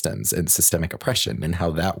of systems and systemic oppression and how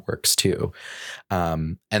that works too.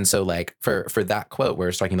 And so like for that quote where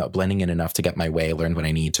it's talking about blending in enough to get my way, learn what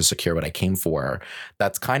I need to secure what I came for,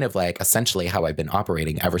 that's kind of like essentially how I've been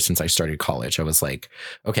operating ever since I started college. I was like,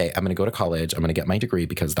 okay, I'm going to go to college. I'm going to get my degree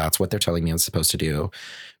because that's what they're telling me I'm supposed to do.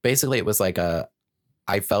 Basically, it was like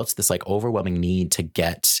I felt this like overwhelming need to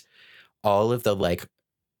get all of the like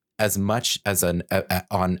as much as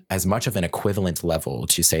on as much of an equivalent level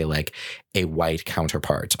to say like a white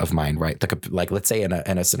counterpart of mine, right? Like let's say in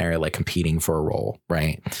a scenario like competing for a role,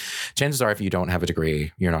 right? Chances are if you don't have a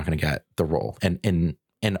degree, you're not going to get the role. And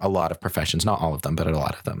in a lot of professions, not all of them, but a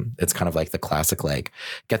lot of them, it's kind of like the classic like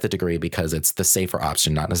get the degree because it's the safer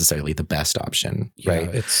option, not necessarily the best option,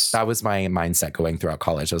 right? That was my mindset going throughout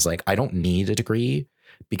college. I was like, I don't need a degree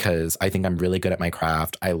because I think I'm really good at my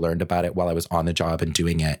craft. I learned about it while I was on the job and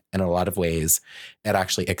doing it. And in a lot of ways, it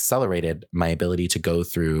actually accelerated my ability to go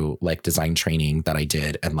through like design training that I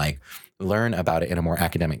did and like learn about it in a more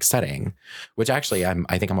academic setting, which actually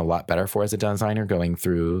I think I'm a lot better for as a designer going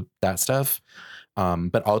through that stuff.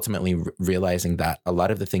 But ultimately realizing that a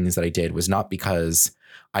lot of the things that I did was not because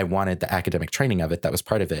I wanted the academic training of it. That was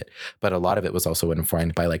part of it. But a lot of it was also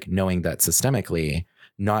informed by like knowing that systemically,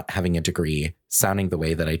 not having a degree, sounding the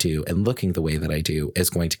way that I do and looking the way that I do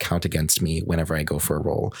is going to count against me whenever I go for a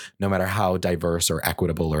role, no matter how diverse or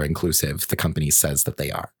equitable or inclusive the company says that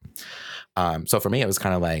they are. So for me, it was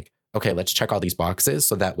kind of like, okay, let's check all these boxes.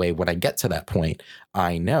 So that way, when I get to that point,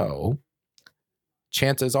 I know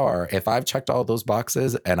chances are if I've checked all those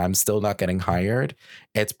boxes and I'm still not getting hired,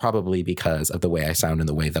 it's probably because of the way I sound and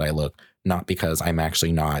the way that I look, not because I'm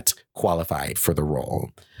actually not qualified for the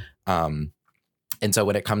role. And so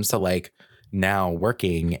when it comes to like now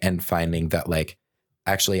working and finding that like,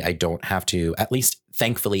 actually, I don't have to, at least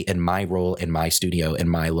thankfully in my role, in my studio, in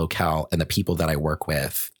my locale, and the people that I work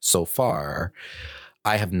with so far,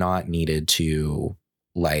 I have not needed to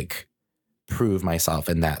like prove myself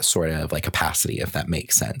in that sort of like capacity, if that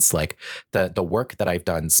makes sense. Like the work that I've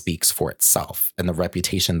done speaks for itself, and the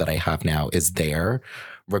reputation that I have now is there,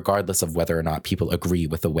 regardless of whether or not people agree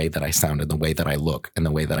with the way that I sound and the way that I look and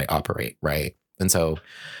the way that I operate, right? And so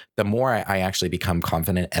the more I actually become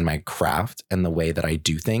confident in my craft and the way that I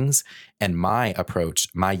do things and my approach,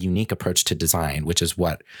 my unique approach to design, which is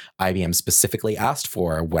what IBM specifically asked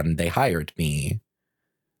for when they hired me,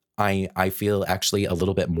 I feel actually a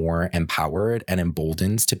little bit more empowered and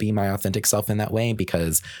emboldened to be my authentic self in that way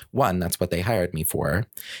because, one, that's what they hired me for.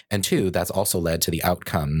 And two, that's also led to the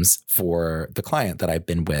outcomes for the client that I've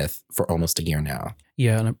been with for almost a year now.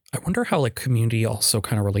 Yeah. And I wonder how like community also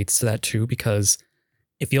kind of relates to that too, because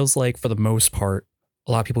it feels like for the most part,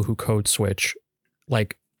 a lot of people who code switch,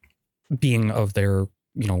 like being of their,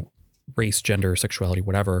 race, gender, sexuality,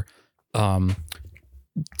 whatever,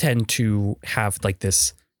 tend to have like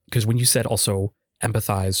this. Because when you said also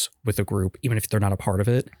empathize with a group, even if they're not a part of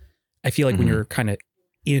it, I feel like when you're kind of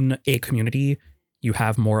in a community, you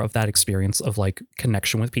have more of that experience of like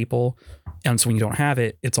connection with people. And so when you don't have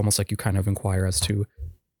it, it's almost like you kind of inquire as to,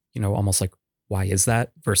 almost like, why is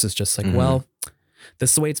that? Versus just like, well, this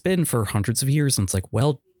is the way it's been for hundreds of years. And it's like,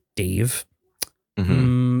 well, Dave,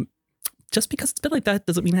 just because it's been like that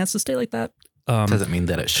doesn't mean it has to stay like that. Doesn't mean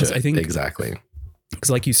that it should. I think, exactly. Because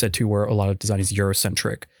like you said too, where a lot of design is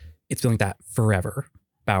Eurocentric, it's been like that forever.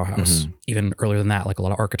 Bauhaus, even earlier than that, like a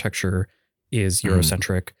lot of architecture is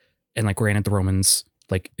Eurocentric, and like granted the Romans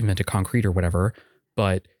like invented concrete or whatever,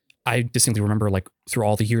 but I distinctly remember like through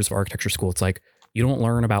all the years of architecture school, it's like you don't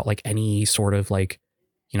learn about like any sort of like,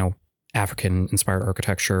 African inspired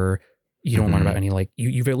architecture. You don't learn about any like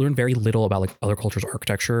you learn very little about like other cultures'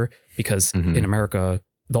 architecture because in America,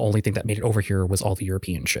 the only thing that made it over here was all the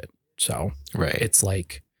European shit. So it's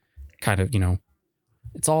like kind of,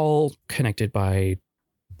 it's all connected by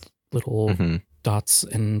little dots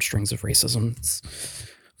and strings of racism. It's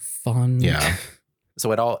fun. Yeah.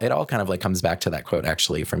 So it all kind of like comes back to that quote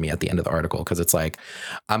actually for me at the end of the article, because it's like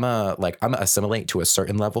I'm assimilate to a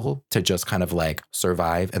certain level to just kind of like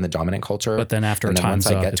survive in the dominant culture. But then after once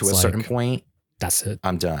I get to a certain point, that's it.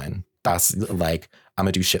 I'm done. That's like I'm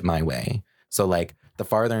gonna do shit my way. So like the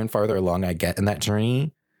farther and farther along I get in that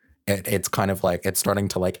journey, it's kind of like it's starting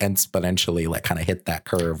to like exponentially like kind of hit that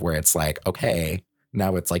curve where it's like, okay,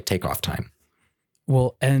 now it's like takeoff time.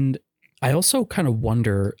 Well, and I also kind of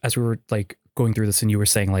wonder, as we were like going through this and you were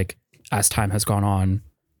saying like as time has gone on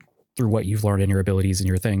through what you've learned and your abilities and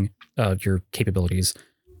your capabilities,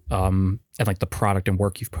 and like the product and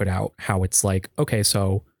work you've put out, how it's like, okay,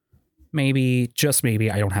 so maybe, just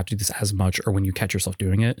maybe I don't have to do this as much, or when you catch yourself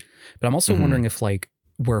doing it. But I'm also wondering if like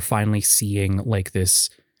we're finally seeing like this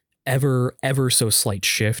ever so slight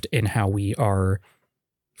shift in how we are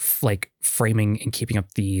like framing and keeping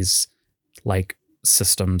up these like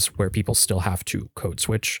systems where people still have to code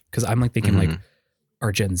switch. Cause I'm like thinking like,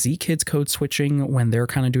 are Gen Z kids code switching when they're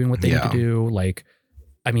kind of doing what they need to do? Like,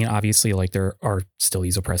 I mean, obviously like there are still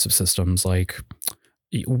these oppressive systems. Like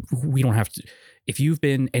we don't have to, if you've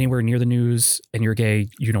been anywhere near the news and you're gay,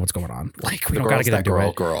 you know what's going on. Like we don't got to get into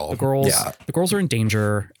it. The girls are in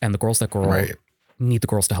danger, and the girls that grow need the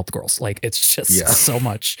girls to help the girls. Like it's just so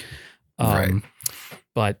much.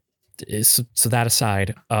 But so that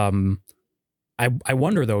aside, I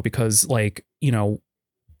wonder though, because like, you know,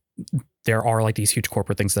 there are like these huge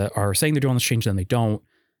corporate things that are saying they're doing this change, then they don't.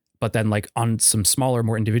 But then like on some smaller,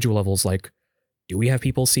 more individual levels, like, do we have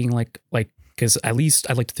people seeing like, because at least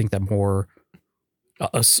I'd like to think that more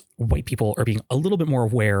us white people are being a little bit more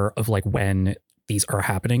aware of like when these are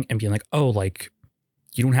happening and being like, oh, like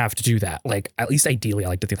you don't have to do that. Like, at least ideally, I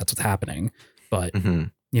like to think that's what's happening. But,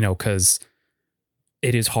 you know, because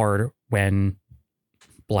it is hard when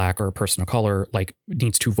Black or a person of color like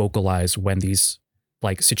needs to vocalize when these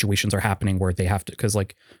like situations are happening where they have to, because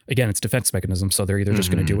like, again, it's defense mechanism. So they're either just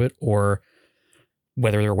going to do it, or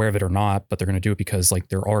whether they're aware of it or not, but they're going to do it because like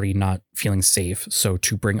they're already not feeling safe. So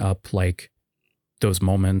to bring up like those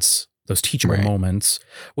moments, those teachable moments,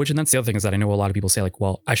 which, and that's the other thing is that I know a lot of people say like,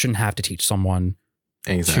 well, I shouldn't have to teach someone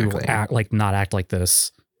to act like, not act like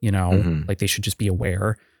this, you know, like they should just be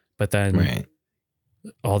aware. But then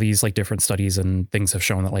all these like different studies and things have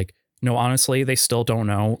shown that like, no, honestly, they still don't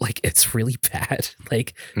know. Like, it's really bad.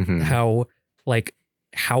 Like how like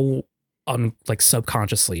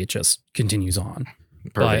subconsciously it just continues on.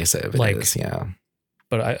 Pervasive. But, like, it is, yeah.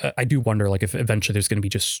 But I do wonder like if eventually there's going to be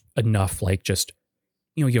just enough, like just,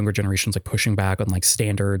 you know, younger generations like pushing back on like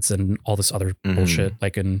standards and all this other bullshit,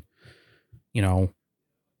 like, and, you know,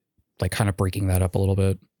 like kind of breaking that up a little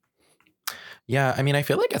bit. Yeah, I mean, I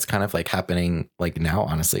feel like it's kind of like happening like now,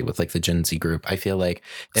 honestly, with like the Gen Z group. I feel like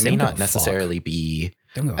it may not necessarily be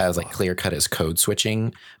as like clear cut as code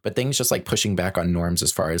switching, but things just like pushing back on norms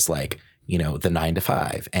as far as like, you know, the 9 to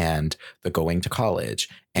 5 and the going to college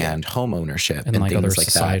and home ownership and like things other like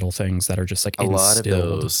societal things that are just like a lot of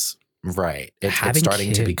those. Right. It's starting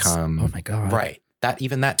kids to become. Oh my God. Right.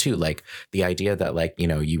 That too, like the idea that like, you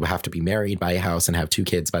know, you have to be married, buy a house and have 2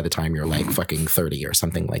 kids by the time you're like fucking 30 or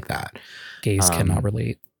something like that. Gays cannot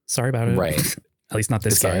relate. Sorry about it. Right. At least not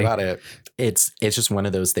this Sorry gay. about it. It's just one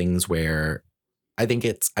of those things where I think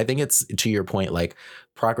it's to your point, like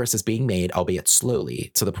progress is being made, albeit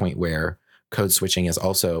slowly, to the point where code switching is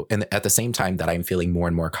also, and at the same time that I'm feeling more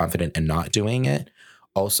and more confident in not doing it,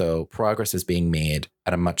 also progress is being made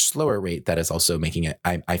at a much slower rate that is also making it,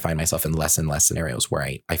 I find myself in less and less scenarios where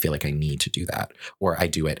I feel like I need to do that, or I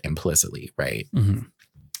do it implicitly, right?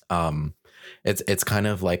 It's kind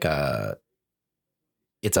of like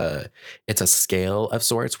it's a scale of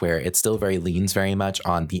sorts where it still leans very much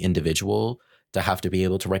on the individual to have to be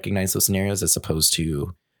able to recognize those scenarios, as opposed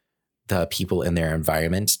to the people in their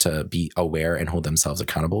environment to be aware and hold themselves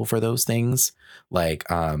accountable for those things. Like,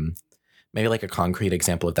 maybe like a concrete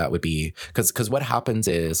example of that would be because what happens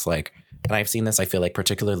is like, and I've seen this, I feel like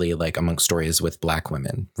particularly like amongst stories with Black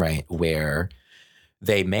women, right, where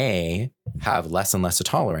they may have less and less a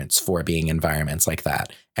tolerance for being in environments like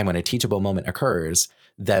that. And when a teachable moment occurs,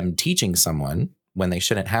 them teaching someone when they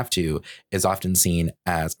shouldn't have to is often seen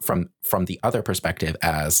as from the other perspective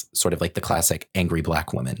as sort of like the classic angry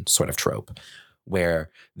Black woman sort of trope, where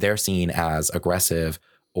they're seen as aggressive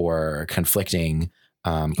or conflicting,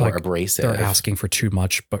 or abrasive. They're asking for too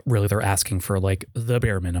much, but really they're asking for like the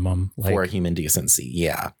bare minimum, like for human decency.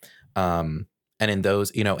 Yeah. And in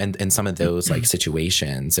those, you know, and in some of those like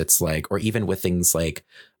situations, it's like, or even with things like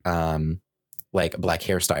Black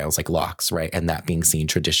hairstyles, like locks, right? And that being seen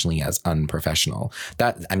traditionally as unprofessional.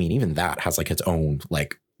 That, I mean, even that has like its own,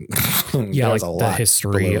 like, yeah, like the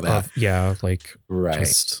history of, like, right.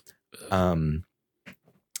 Just,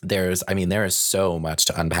 there is so much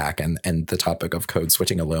to unpack, and the topic of code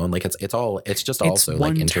switching alone, like it's just also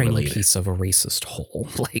one like interrelated. Tiny piece of a racist whole,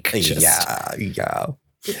 like just...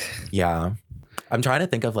 yeah. I'm trying to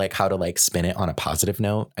think of like how to like spin it on a positive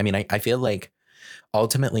note. I mean, I feel like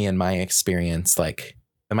ultimately in my experience, like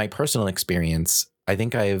in my personal experience, I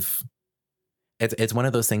think it's one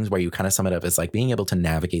of those things where you kind of sum it up as like being able to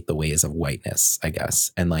navigate the ways of whiteness, I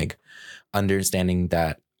guess, and like understanding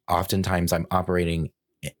that oftentimes I'm operating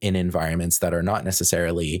in environments that are not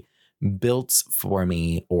necessarily built for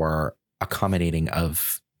me or accommodating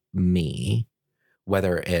of me,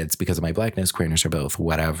 whether it's because of my Blackness, queerness, or both,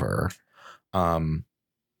 whatever.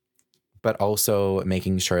 But also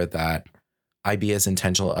making sure that I be as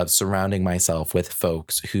intentional of surrounding myself with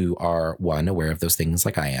folks who are, one, aware of those things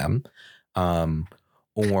like I am,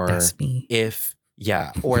 or That's me.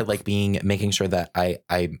 or like making sure that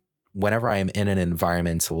I whenever I am in an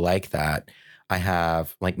environment like that, I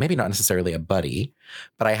have like maybe not necessarily a buddy,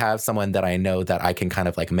 but I have someone that I know that I can kind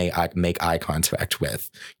of like make eye contact with.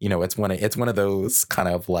 You know, it's one of those kind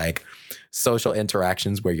of like social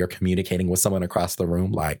interactions where you're communicating with someone across the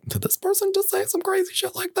room. Like, did this person just say some crazy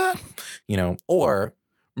shit like that? You know, or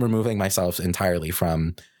removing myself entirely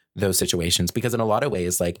from those situations, because in a lot of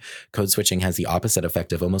ways, like code switching has the opposite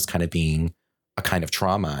effect of almost kind of being a kind of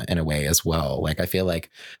trauma in a way as well. Like, I feel like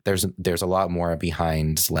there's a lot more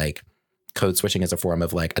behind like code switching as a form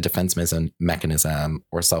of like a defense mechanism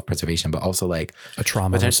or self-preservation, but also like A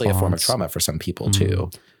trauma potentially response. a form of trauma for some people too.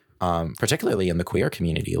 Particularly in the queer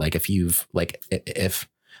community. Like if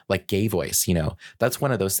like gay voice, you know, that's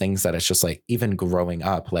one of those things that it's just like, even growing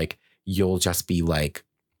up, like you'll just be like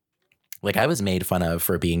I was made fun of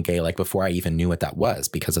for being gay, like before I even knew what that was,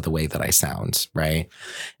 because of the way that I sound. Right.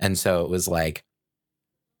 And so it was like,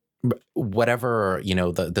 whatever, you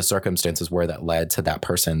know, the circumstances were that led to that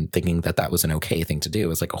person thinking that that was an okay thing to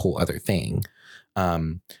do is like a whole other thing.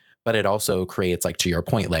 But it also creates, like, to your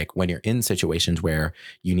point, like when you're in situations where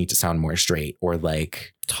you need to sound more straight or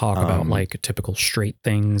like talk about like typical straight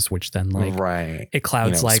things, which then like right, it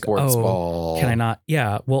clouds, you know, like, sports ball. Can I not?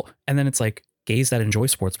 Yeah. Well, and then it's like gays that enjoy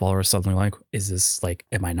sports ball are suddenly like, is this like,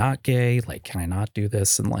 am I not gay? Like, can I not do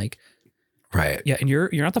this? And like, right. Yeah. And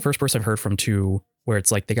you're not the first person I've heard from too, where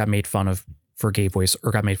it's like they got made fun of for gay voice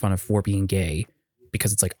or got made fun of for being gay,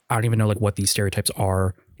 because it's like, I don't even know like what these stereotypes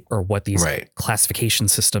are or what these classification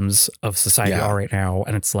systems of society are right now.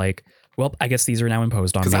 And it's like, well, I guess these are now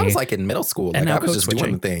imposed on me. Because I was like in middle school, and like I was just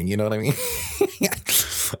doing the thing. You know what I mean?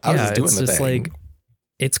 I was just doing the thing. Like,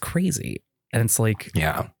 it's crazy. And it's like,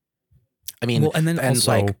 yeah. I mean, well, and then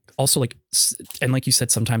also like, and like you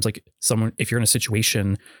said, sometimes like someone, if you're in a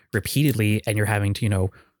situation repeatedly and you're having to, you know,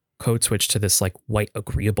 code switch to this like white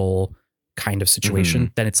agreeable kind of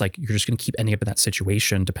situation, then it's like, you're just going to keep ending up in that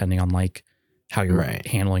situation depending on like how you're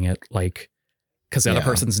handling it. Like, because the other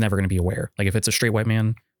person's never going to be aware. Like if it's a straight white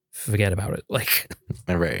man, forget about it. Like,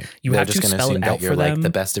 you have to spell it out for them. You're like the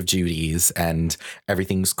best of Judy's and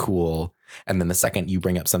everything's cool. And then the second you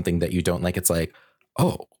bring up something that you don't like, it's like,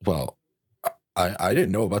 oh, well, I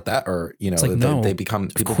didn't know about that. Or, you know, like,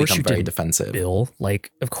 people become very defensive. Bill,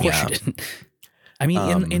 like, of course you didn't. I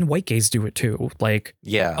mean, in white gays do it too. Like,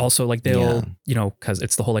 also like they'll, you know, because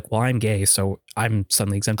it's the whole like, well, I'm gay, so I'm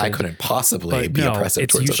suddenly exempted. I couldn't possibly be oppressive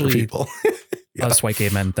towards other people. Us white gay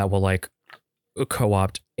men that will like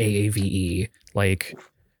co-opt AAVE, like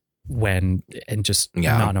when, and just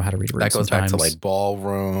not know how to read a room. That goes back to like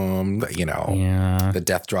ballroom, you know, the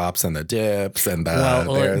death drops and the dips and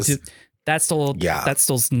that's still that's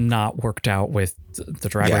still not worked out with the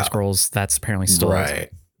Drag Race girls. That's apparently still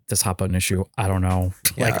this hot button issue. I don't know.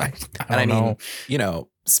 Like, I don't know. You know,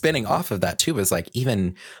 spinning off of that too is like,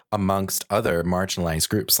 even amongst other marginalized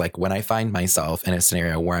groups, like when I find myself in a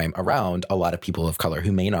scenario where I'm around a lot of people of color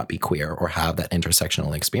who may not be queer or have that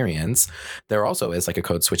intersectional experience, there also is like a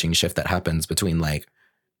code switching shift that happens between like,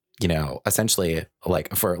 you know, essentially,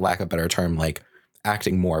 like, for lack of a better term, like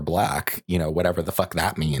acting more black, you know, whatever the fuck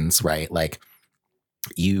that means, right? Like,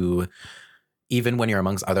 you, even when you're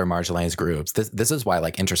amongst other marginalized groups, this is why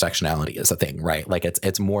like intersectionality is a thing, right? Like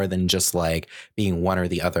it's more than just like being one or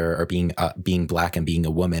the other, or being black and being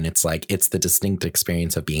a woman. It's like, it's the distinct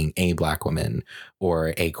experience of being a black woman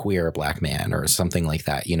or a queer black man or something like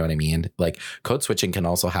that. You know what I mean? Like code switching can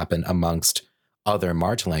also happen amongst other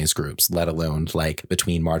marginalized groups, let alone like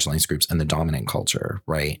between marginalized groups and the dominant culture,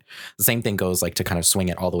 right? The same thing goes like to kind of swing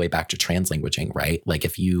it all the way back to translanguaging, right? Like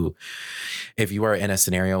if you are in a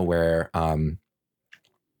scenario where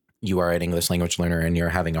you are an English language learner and you're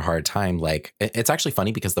having a hard time, like it's actually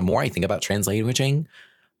funny because the more I think about translanguaging,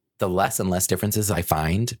 the less and less differences I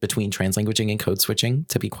find between translanguaging and code switching,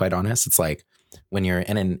 to be quite honest. It's like when you're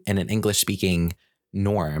in an English speaking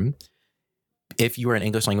norm, if you are an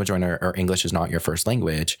English language learner or English is not your first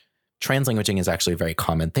language, translanguaging is actually a very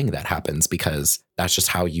common thing that happens because that's just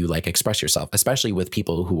how you like express yourself, especially with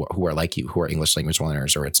people who are like you, who are English language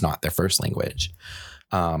learners or it's not their first language.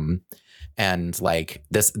 And like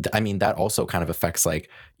this, I mean, that also kind of affects like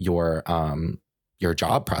your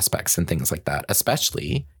job prospects and things like that,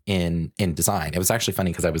 especially in design. It was actually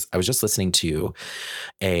funny because I was just listening to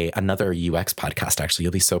another UX podcast. Actually,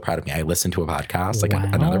 you'll be so proud of me. I listened to a podcast, like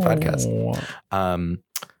another podcast.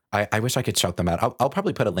 I wish I could shout them out. I'll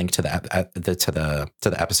probably put a link to the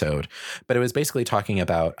episode, but it was basically talking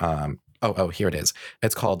about here it is.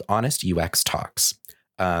 It's called Honest UX Talks.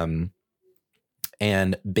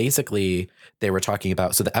 And basically, they were talking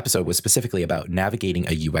about, so the episode was specifically about navigating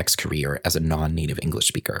a UX career as a non-native English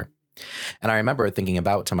speaker. And I remember thinking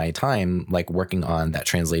about to my time, like working on that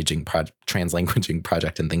translanguaging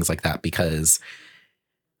project and things like that, because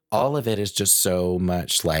all of it is just so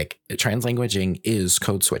much like translanguaging is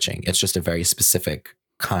code switching. It's just a very specific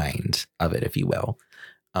kind of it, if you will.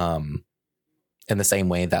 In the same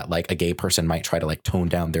way that like a gay person might try to like tone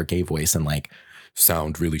down their gay voice and like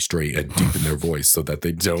sound really straight and deep in their voice so that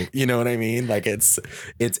they don't, you know what I mean? Like it's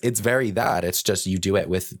very that. It's just you do it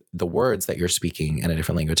with the words that you're speaking in a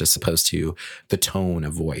different language as opposed to the tone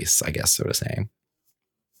of voice, I guess, so to say.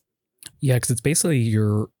 Yeah, because it's basically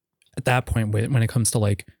you're at that point when it comes to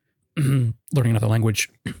like learning another language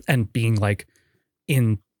and being like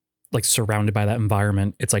in like surrounded by that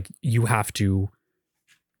environment, it's like you have to,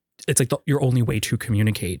 it's like your only way to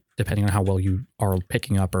communicate depending on how well you are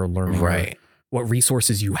picking up or learning. Right. What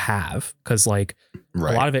resources you have. Cause like a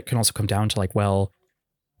lot of it can also come down to like, well,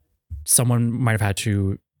 someone might have had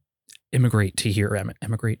to immigrate to here,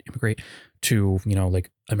 immigrate to, you know, like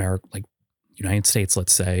America, like United States,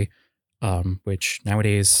 let's say, which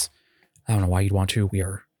nowadays, I don't know why you'd want to, we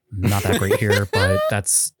are not that great here, but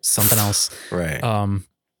that's something else. Right.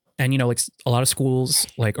 And you know, like a lot of schools,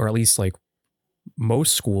 like, or at least like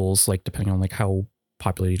most schools, like depending on like how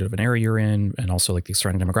populated of an area you're in, and also like the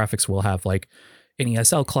surrounding demographics, will have like an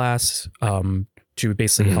ESL class to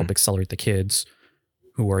basically help accelerate the kids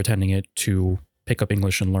who are attending it to pick up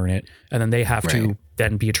English and learn it. And then they have to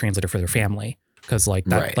then be a translator for their family. Cause like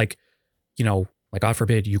that, like, you know, like God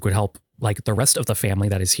forbid you could help like the rest of the family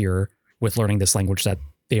that is here with learning this language that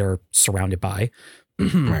they are surrounded by.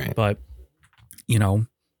 But, you know,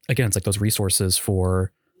 again, it's like those resources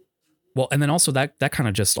for, well, and then also that kind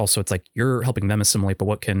of just also, it's like you're helping them assimilate, but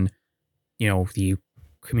what can, you know, the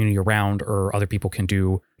community around or other people can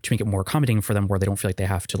do to make it more accommodating for them where they don't feel like they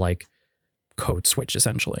have to like code switch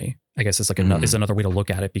essentially, I guess it's like is another way to look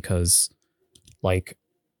at it, because like,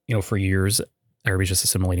 you know, for years, everybody's just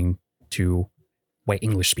assimilating to white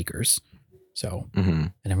English speakers. So,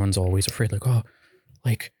 and everyone's always afraid like, oh,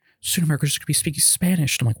 like soon America's just gonna be speaking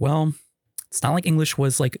Spanish. I'm like, well, it's not like English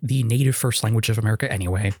was like the native first language of America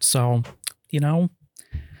anyway. So, you know.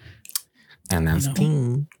 And that's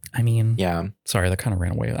king. I mean, yeah. Sorry, that kind of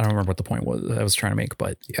ran away. I don't remember what the point was I was trying to make,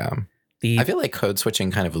 but yeah. I feel like code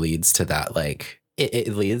switching kind of leads to that. Like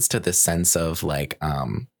it leads to this sense of like,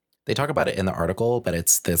 they talk about it in the article, but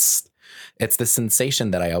it's this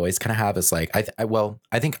sensation that I always kind of have is like, I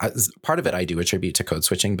think part of it I do attribute to code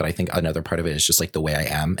switching, but I think another part of it is just like the way I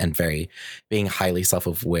am and being highly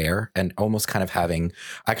self-aware and almost kind of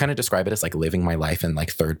I kind of describe it as like living my life in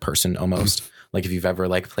like third person almost. Like if you've ever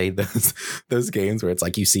like played those games where it's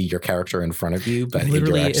like you see your character in front of you, but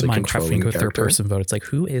literally you're actually in Minecraft controlling the third person vote. It's like,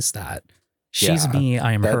 who is that? She's me,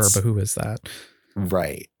 I am her, but who is that?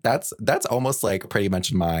 Right. That's almost like pretty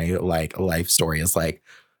much my like life story is like,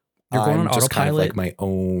 you're going on autopilot. Kind of like my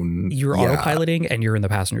own. You're autopiloting and you're in the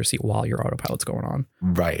passenger seat while your autopilot's going on.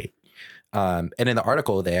 Right. And in the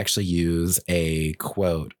article, they actually use a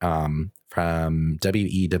quote from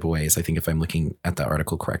W.E. Du Bois, I think if I'm looking at the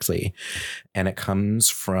article correctly. And it comes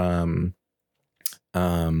from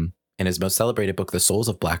in his most celebrated book, The Souls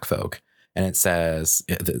of Black Folk. And it says,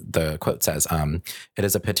 the quote says, it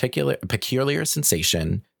is a peculiar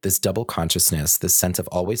sensation, this double consciousness, this sense of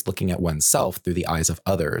always looking at oneself through the eyes of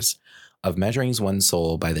others, of measuring one's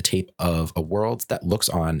soul by the tape of a world that looks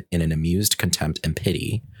on in an amused contempt and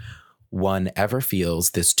pity. One ever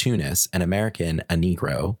feels this two-ness, an American, a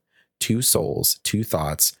Negro, two souls, two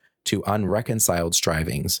thoughts, two unreconciled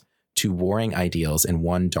strivings, two warring ideals in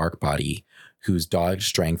one dark body, whose dogged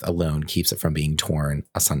strength alone keeps it from being torn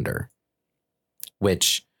asunder.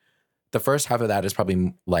 Which the first half of that is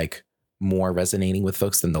probably like more resonating with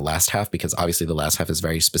folks than the last half, because obviously the last half is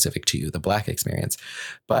very specific to the Black experience.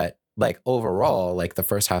 But like overall, like the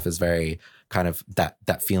first half is very kind of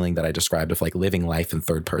that feeling that I described of like living life in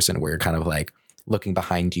third person, where you're kind of like looking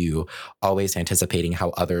behind you, always anticipating how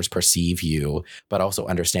others perceive you, but also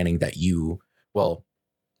understanding that you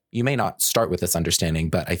may not start with this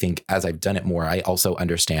understanding, but I think as I've done it more, I also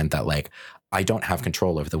understand that like I don't have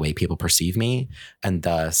control over the way people perceive me. And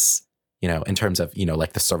thus, you know, in terms of, you know,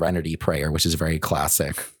 like the serenity prayer, which is very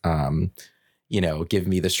classic, you know, give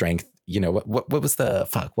me the strength, you know, what was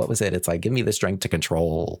what was it? It's like, give me the strength to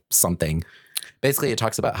control something. Basically, it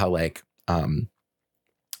talks about how like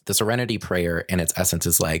the serenity prayer in its essence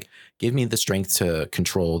is like, give me the strength to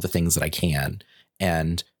control the things that I can,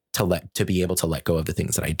 and to be able to let go of the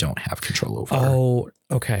things that I don't have control over. Oh,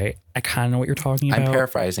 okay. I kind of know what you're talking about. I'm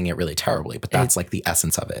paraphrasing it really terribly, but that's like the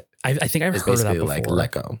essence of it. I think I've heard of that before. Like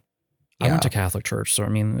let go. I went to Catholic church, so I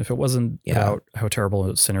mean, if it wasn't about how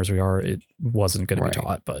terrible sinners we are, it wasn't going to be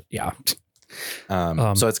taught. But yeah.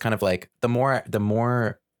 So it's kind of like the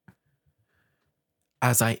more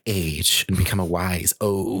as I age and become a wise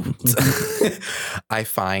old, I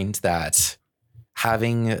find that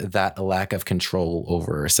having that lack of control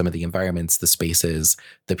over some of the environments, the spaces,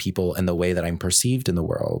 the people, and the way that I'm perceived in the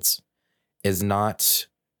world is less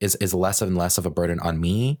and less of a burden on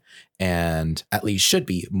me, and at least should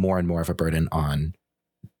be more and more of a burden on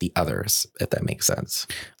the others, if that makes sense.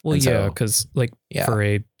 Well, because I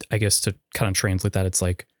guess to kind of translate that, it's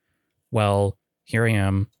like, well, here I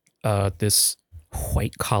am, this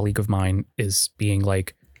white colleague of mine is being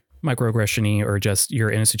like microaggression-y, or just you're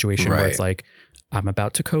in a situation where it's like, I'm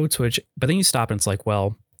about to code switch, but then you stop and it's like,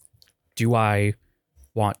 well, do I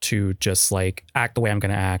want to just like act the way I'm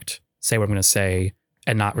going to act, say what I'm going to say,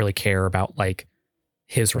 and not really care about like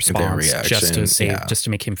his response just to say, just to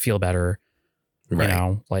make him feel better, you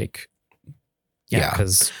know, like,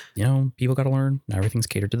 because, you know, people got to learn, not everything's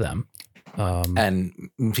catered to them. And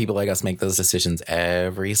people like us make those decisions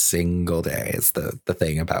every single day. It's the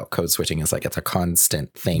thing about code switching is like, it's a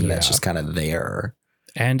constant thing that's just kind of there.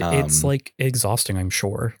 And it's like exhausting, I'm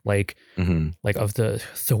sure. Like, like of the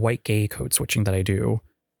white gay code switching that I do,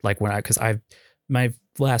 like because my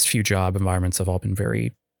last few job environments have all been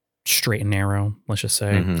very straight and narrow, let's just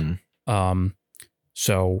say.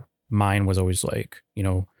 So mine was always like, you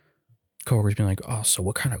know, coworkers being like, oh, so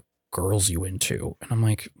what kind of girls you into? And I'm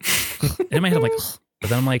like, in my head, I'm like, ugh. But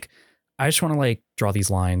then I'm like, I just want to like draw these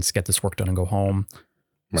lines, get this work done and go home.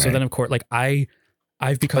 So then of course, like I've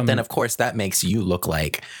become. But then, of course, that makes you look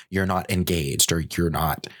like you're not engaged, or you're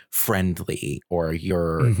not friendly, or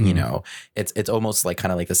you're, you know, it's almost like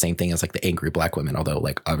kind of like the same thing as like the angry black women. Although,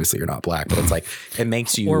 like, obviously you're not black, but it's like it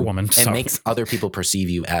makes you or woman. It makes other people perceive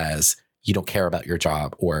you as you don't care about your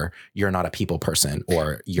job, or you're not a people person,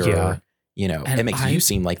 or you're, you know, and it makes you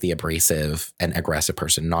seem like the abrasive and aggressive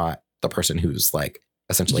person, not the person who's like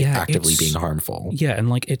essentially actively being harmful. Yeah, and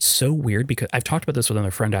like it's so weird because I've talked about this with another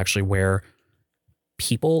friend actually, where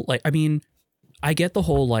people like, I mean, I get the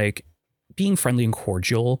whole like being friendly and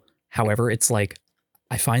cordial. However, it's like,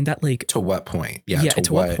 I find that like, to what point?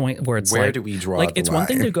 To what point where it's where like, do we draw like, the it's line? one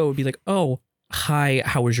thing to go and be like, oh, hi,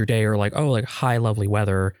 how was your day? Or like, oh, like, hi, lovely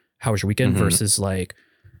weather. How was your weekend? Versus like,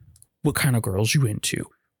 what kind of girls you into?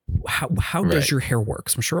 How does your hair work?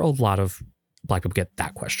 'Cause I'm sure a lot of black people get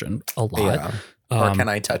that question a lot. Yeah. Or can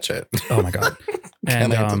I touch it? Oh my God.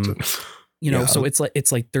 And, you know, so it's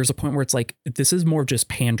like there's a point where it's like, this is more just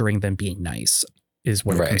pandering than being nice is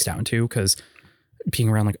what it comes down to. Because being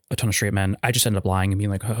around like a ton of straight men, I just ended up lying and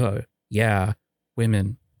being like, yeah,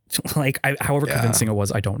 women. Like, however convincing it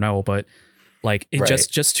was, I don't know. But like it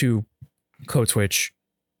just to code switch,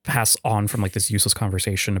 pass on from like this useless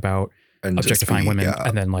conversation about objectifying women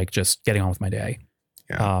and then like just getting on with my day.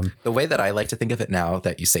 Yeah. The way that I like to think of it now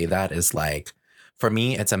that you say that is like, for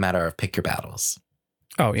me, it's a matter of pick your battles.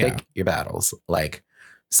 Oh, yeah. Pick your battles. Like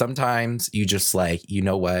sometimes you just like, you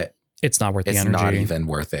know what? It's not worth the energy. It's not even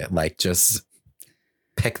worth it. Like just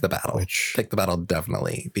pick the battle. Pick the battle,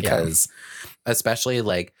 definitely. Because especially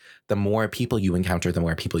like the more people you encounter, the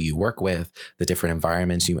more people you work with, the different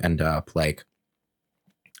environments you end up like.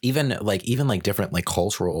 Even different like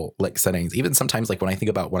cultural like settings, even sometimes like when I think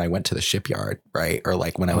about when I went to the shipyard, right? Or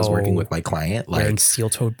like when I was working with my client, like wearing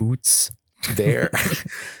steel-toed boots, their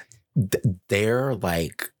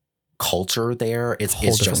like culture there, it's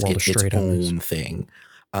just its own thing.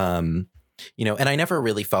 You know, and I never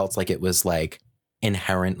really felt like it was like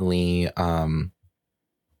inherently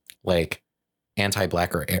like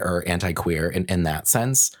anti-black or anti-queer in that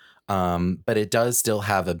sense. But it does still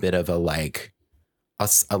have a bit of a like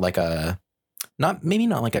not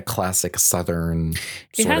like a classic Southern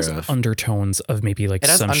it has undertones of maybe like it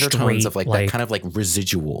has some undertones straight, of like that kind of like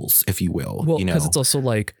residuals, if you will. Well, you know, because it's also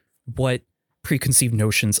like what preconceived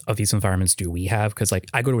notions of these environments do we have? Because like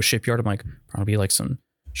I go to a shipyard, I'm like probably like some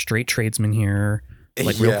straight tradesmen here,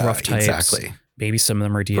 like real rough types. Exactly. Maybe some of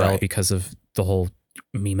them are DL because of the whole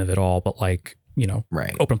meme of it all, but like, you know,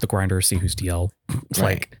 open up the grinder, see who's DL.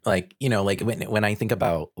 Like, you know, like when I think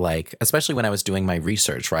about like, especially when I was doing my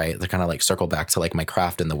research, right, to kind of like circle back to like my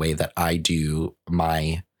craft and the way that I do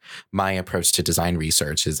my approach to design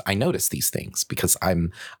research is I notice these things because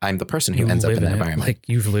I'm the person who ends up in that environment. Like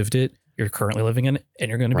you've lived it, you're currently living in it, and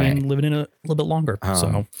you're going to be living in it a little bit longer.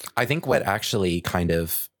 So I think what actually kind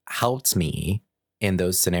of helped me in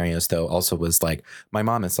those scenarios though also was like my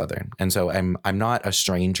mom is Southern, and so I'm not a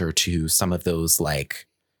stranger to some of those like,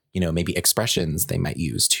 you know, maybe expressions they might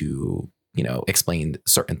use to explain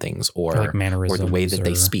certain things Or like or the mannerisms way that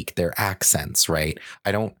they or- speak, their accents, right?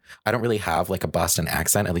 I don't really have like a Boston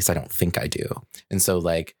accent, at least I don't think I do. And so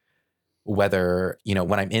like whether,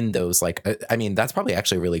 when I'm in those, like, I mean, that's probably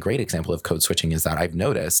actually a really great example of code switching, is that I've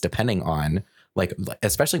noticed, depending on like,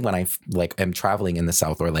 especially when I like am traveling in the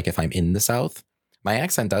South, or like if I'm in the South, my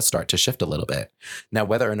accent does start to shift a little bit. Now,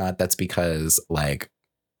 whether or not that's because like,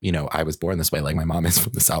 I was born this way, like my mom is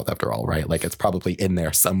from the South after all, right? Like it's probably in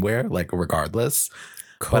there somewhere, like regardless.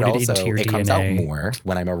 But Coded into also your it comes out DNA. more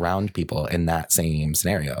when I'm around people in that same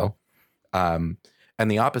scenario. And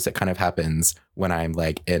the opposite kind of happens when I'm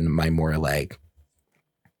like in my more like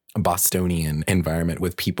Bostonian environment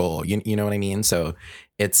with people, you know what I mean? So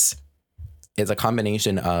it's a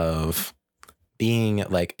combination of being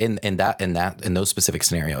like in those specific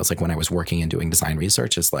scenarios, like when I was working and doing design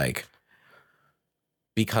research, is like,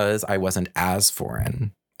 because I wasn't as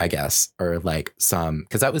foreign, I guess, or like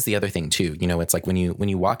because that was the other thing too. It's like when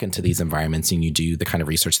you walk into these environments and you do the kind of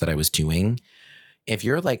research that I was doing, if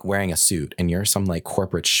you're like wearing a suit and you're some like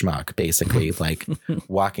corporate schmuck, basically like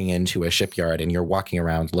walking into a shipyard and you're walking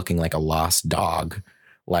around looking like a lost dog,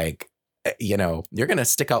 like, you're going to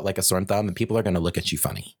stick out like a sore thumb and people are going to look at you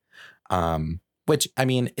funny. Which I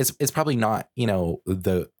mean, is probably not,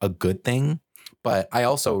 a good thing. But I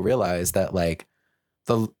also realized that like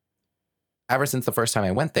ever since the first time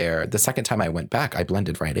I went there, the second time I went back, I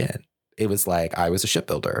blended right in. It was like I was a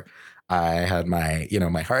shipbuilder. I had my,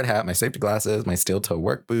 my hard hat, my safety glasses, my steel toe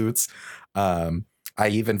work boots. I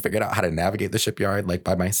even figured out how to navigate the shipyard like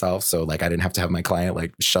by myself. So like I didn't have to have my client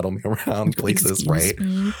like shuttle me around places, right?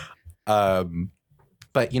 Me?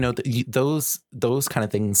 But those kind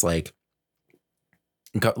of things, like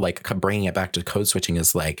bringing it back to code switching,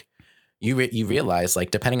 is like you realize,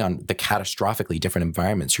 like, depending on the catastrophically different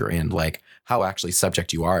environments you're in, like how actually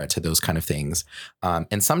subject you are to those kind of things.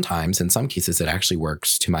 And sometimes, in some cases, it actually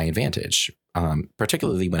works to my advantage,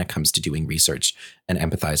 particularly when it comes to doing research and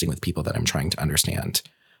empathizing with people that I'm trying to understand.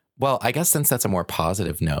 Well, I guess since that's a more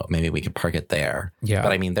positive note, maybe we could park it there. Yeah.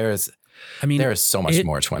 But I mean, there is so much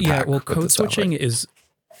more to unpack. Yeah, well, code switching is,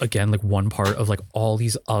 again, like one part of like all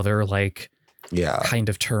these other like kind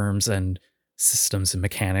of terms and systems and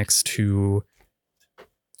mechanics to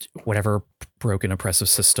whatever broken oppressive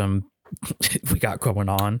system we got going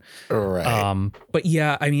on. Right. But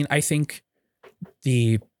yeah, I mean, I think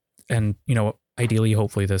ideally,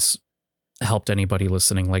 hopefully this helped anybody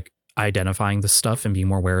listening, like identifying this stuff and being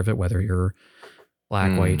more aware of it, whether you're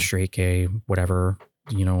black, white, straight, gay, whatever,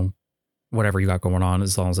 whatever you got going on,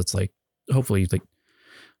 as long as it's like, hopefully, like,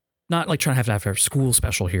 not like trying to have a school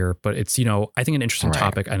special here, but it's, I think an interesting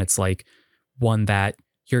topic, and it's like one that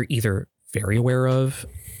you're either very aware of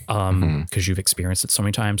because you've experienced it so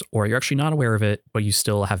many times, or you're actually not aware of it, but you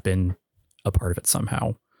still have been a part of it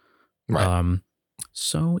somehow. Right.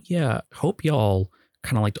 So yeah, hope y'all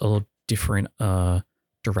kind of liked a little different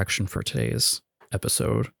direction for today's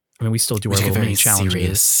episode. I mean, we still do our little mini challenges.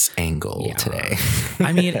 Serious angle today.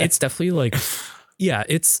 I mean, it's definitely like,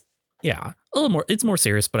 it's a little more. It's more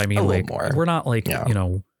serious, but I mean, like, we're not like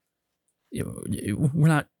we're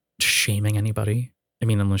not shaming anybody. I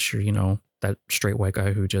mean, unless you're that straight white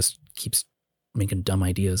guy who just keeps making dumb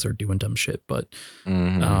ideas or doing dumb shit. But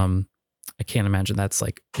I can't imagine that's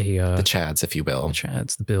like the Chads, if you will. The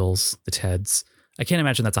Chads, the Bills, the Teds. I can't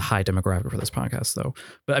imagine that's a high demographic for this podcast, though.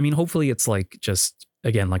 But I mean, hopefully it's like just,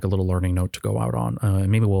 again, like a little learning note to go out on.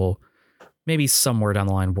 Maybe somewhere down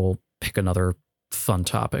the line, we'll pick another fun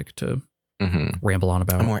topic to ramble on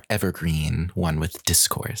about. A more evergreen one with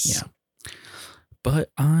discourse. Yeah. But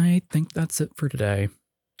I think that's it for today.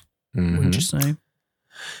 Wouldn't you say?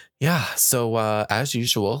 Yeah. So as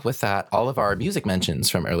usual with that, all of our music mentions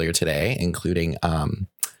from earlier today, including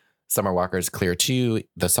Summer Walker's Clear 2,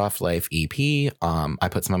 the Soft Life EP. I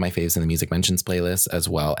put some of my faves in the music mentions playlist, as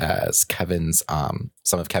well as Kevin's,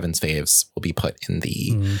 some of Kevin's faves will be put in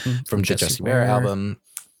the from the Jessie Ware album.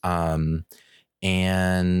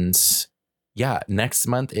 And yeah, next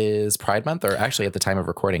month is Pride Month, or actually at the time of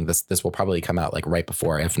recording, this will probably come out like right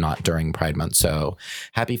before, if not during Pride Month. So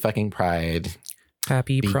happy fucking Pride.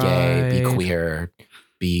 Happy be Pride. Be gay, be queer,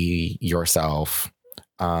 be yourself.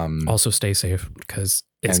 Also stay safe, because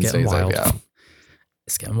it's getting wild.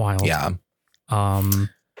 It's getting wild. Yeah.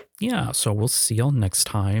 Yeah. So we'll see y'all next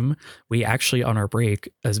time. We actually, on our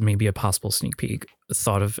break, as maybe a possible sneak peek,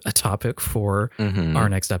 thought of a topic for our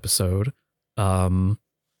next episode.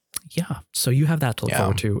 Yeah. So you have that to look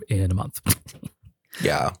forward to in a month.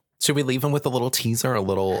 Yeah. Should we leave them with a little teaser, a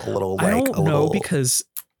little I don't know, because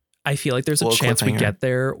I feel like there's a Little chance we cliffhanger. get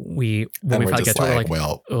there. When we we're finally just get to it, we're like, like,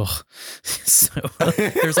 well, ugh. So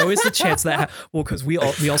there's always the chance that, because we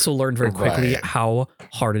also learned very quickly Right. how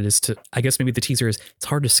hard it is to, I guess maybe the teaser is, it's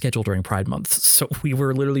hard to schedule during Pride Month. So we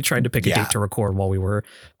were literally trying to pick a Yeah. date to record while we were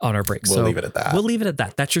on our break. We'll So leave it at that. We'll leave it at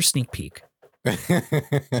that. That's your sneak peek.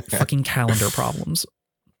 Fucking calendar problems.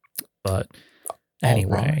 But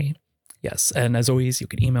anyway, yes. And as always, you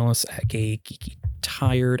can email us at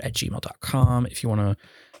gaygeekytired@gmail.com if you want to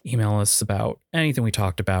email us about anything we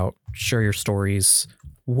talked about, share your stories,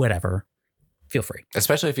 whatever. Feel free.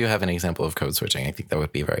 Especially if you have an example of code switching. I think that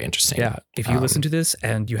would be very interesting. Yeah. If you listen to this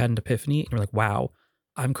and you had an epiphany and you're like, wow,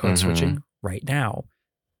 I'm code switching right now,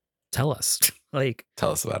 tell us.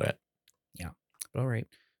 Tell us about it. Yeah. But all right.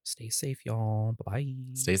 Stay safe, y'all. Bye-bye.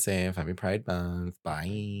 Stay safe. Happy Pride Month.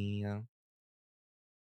 Bye.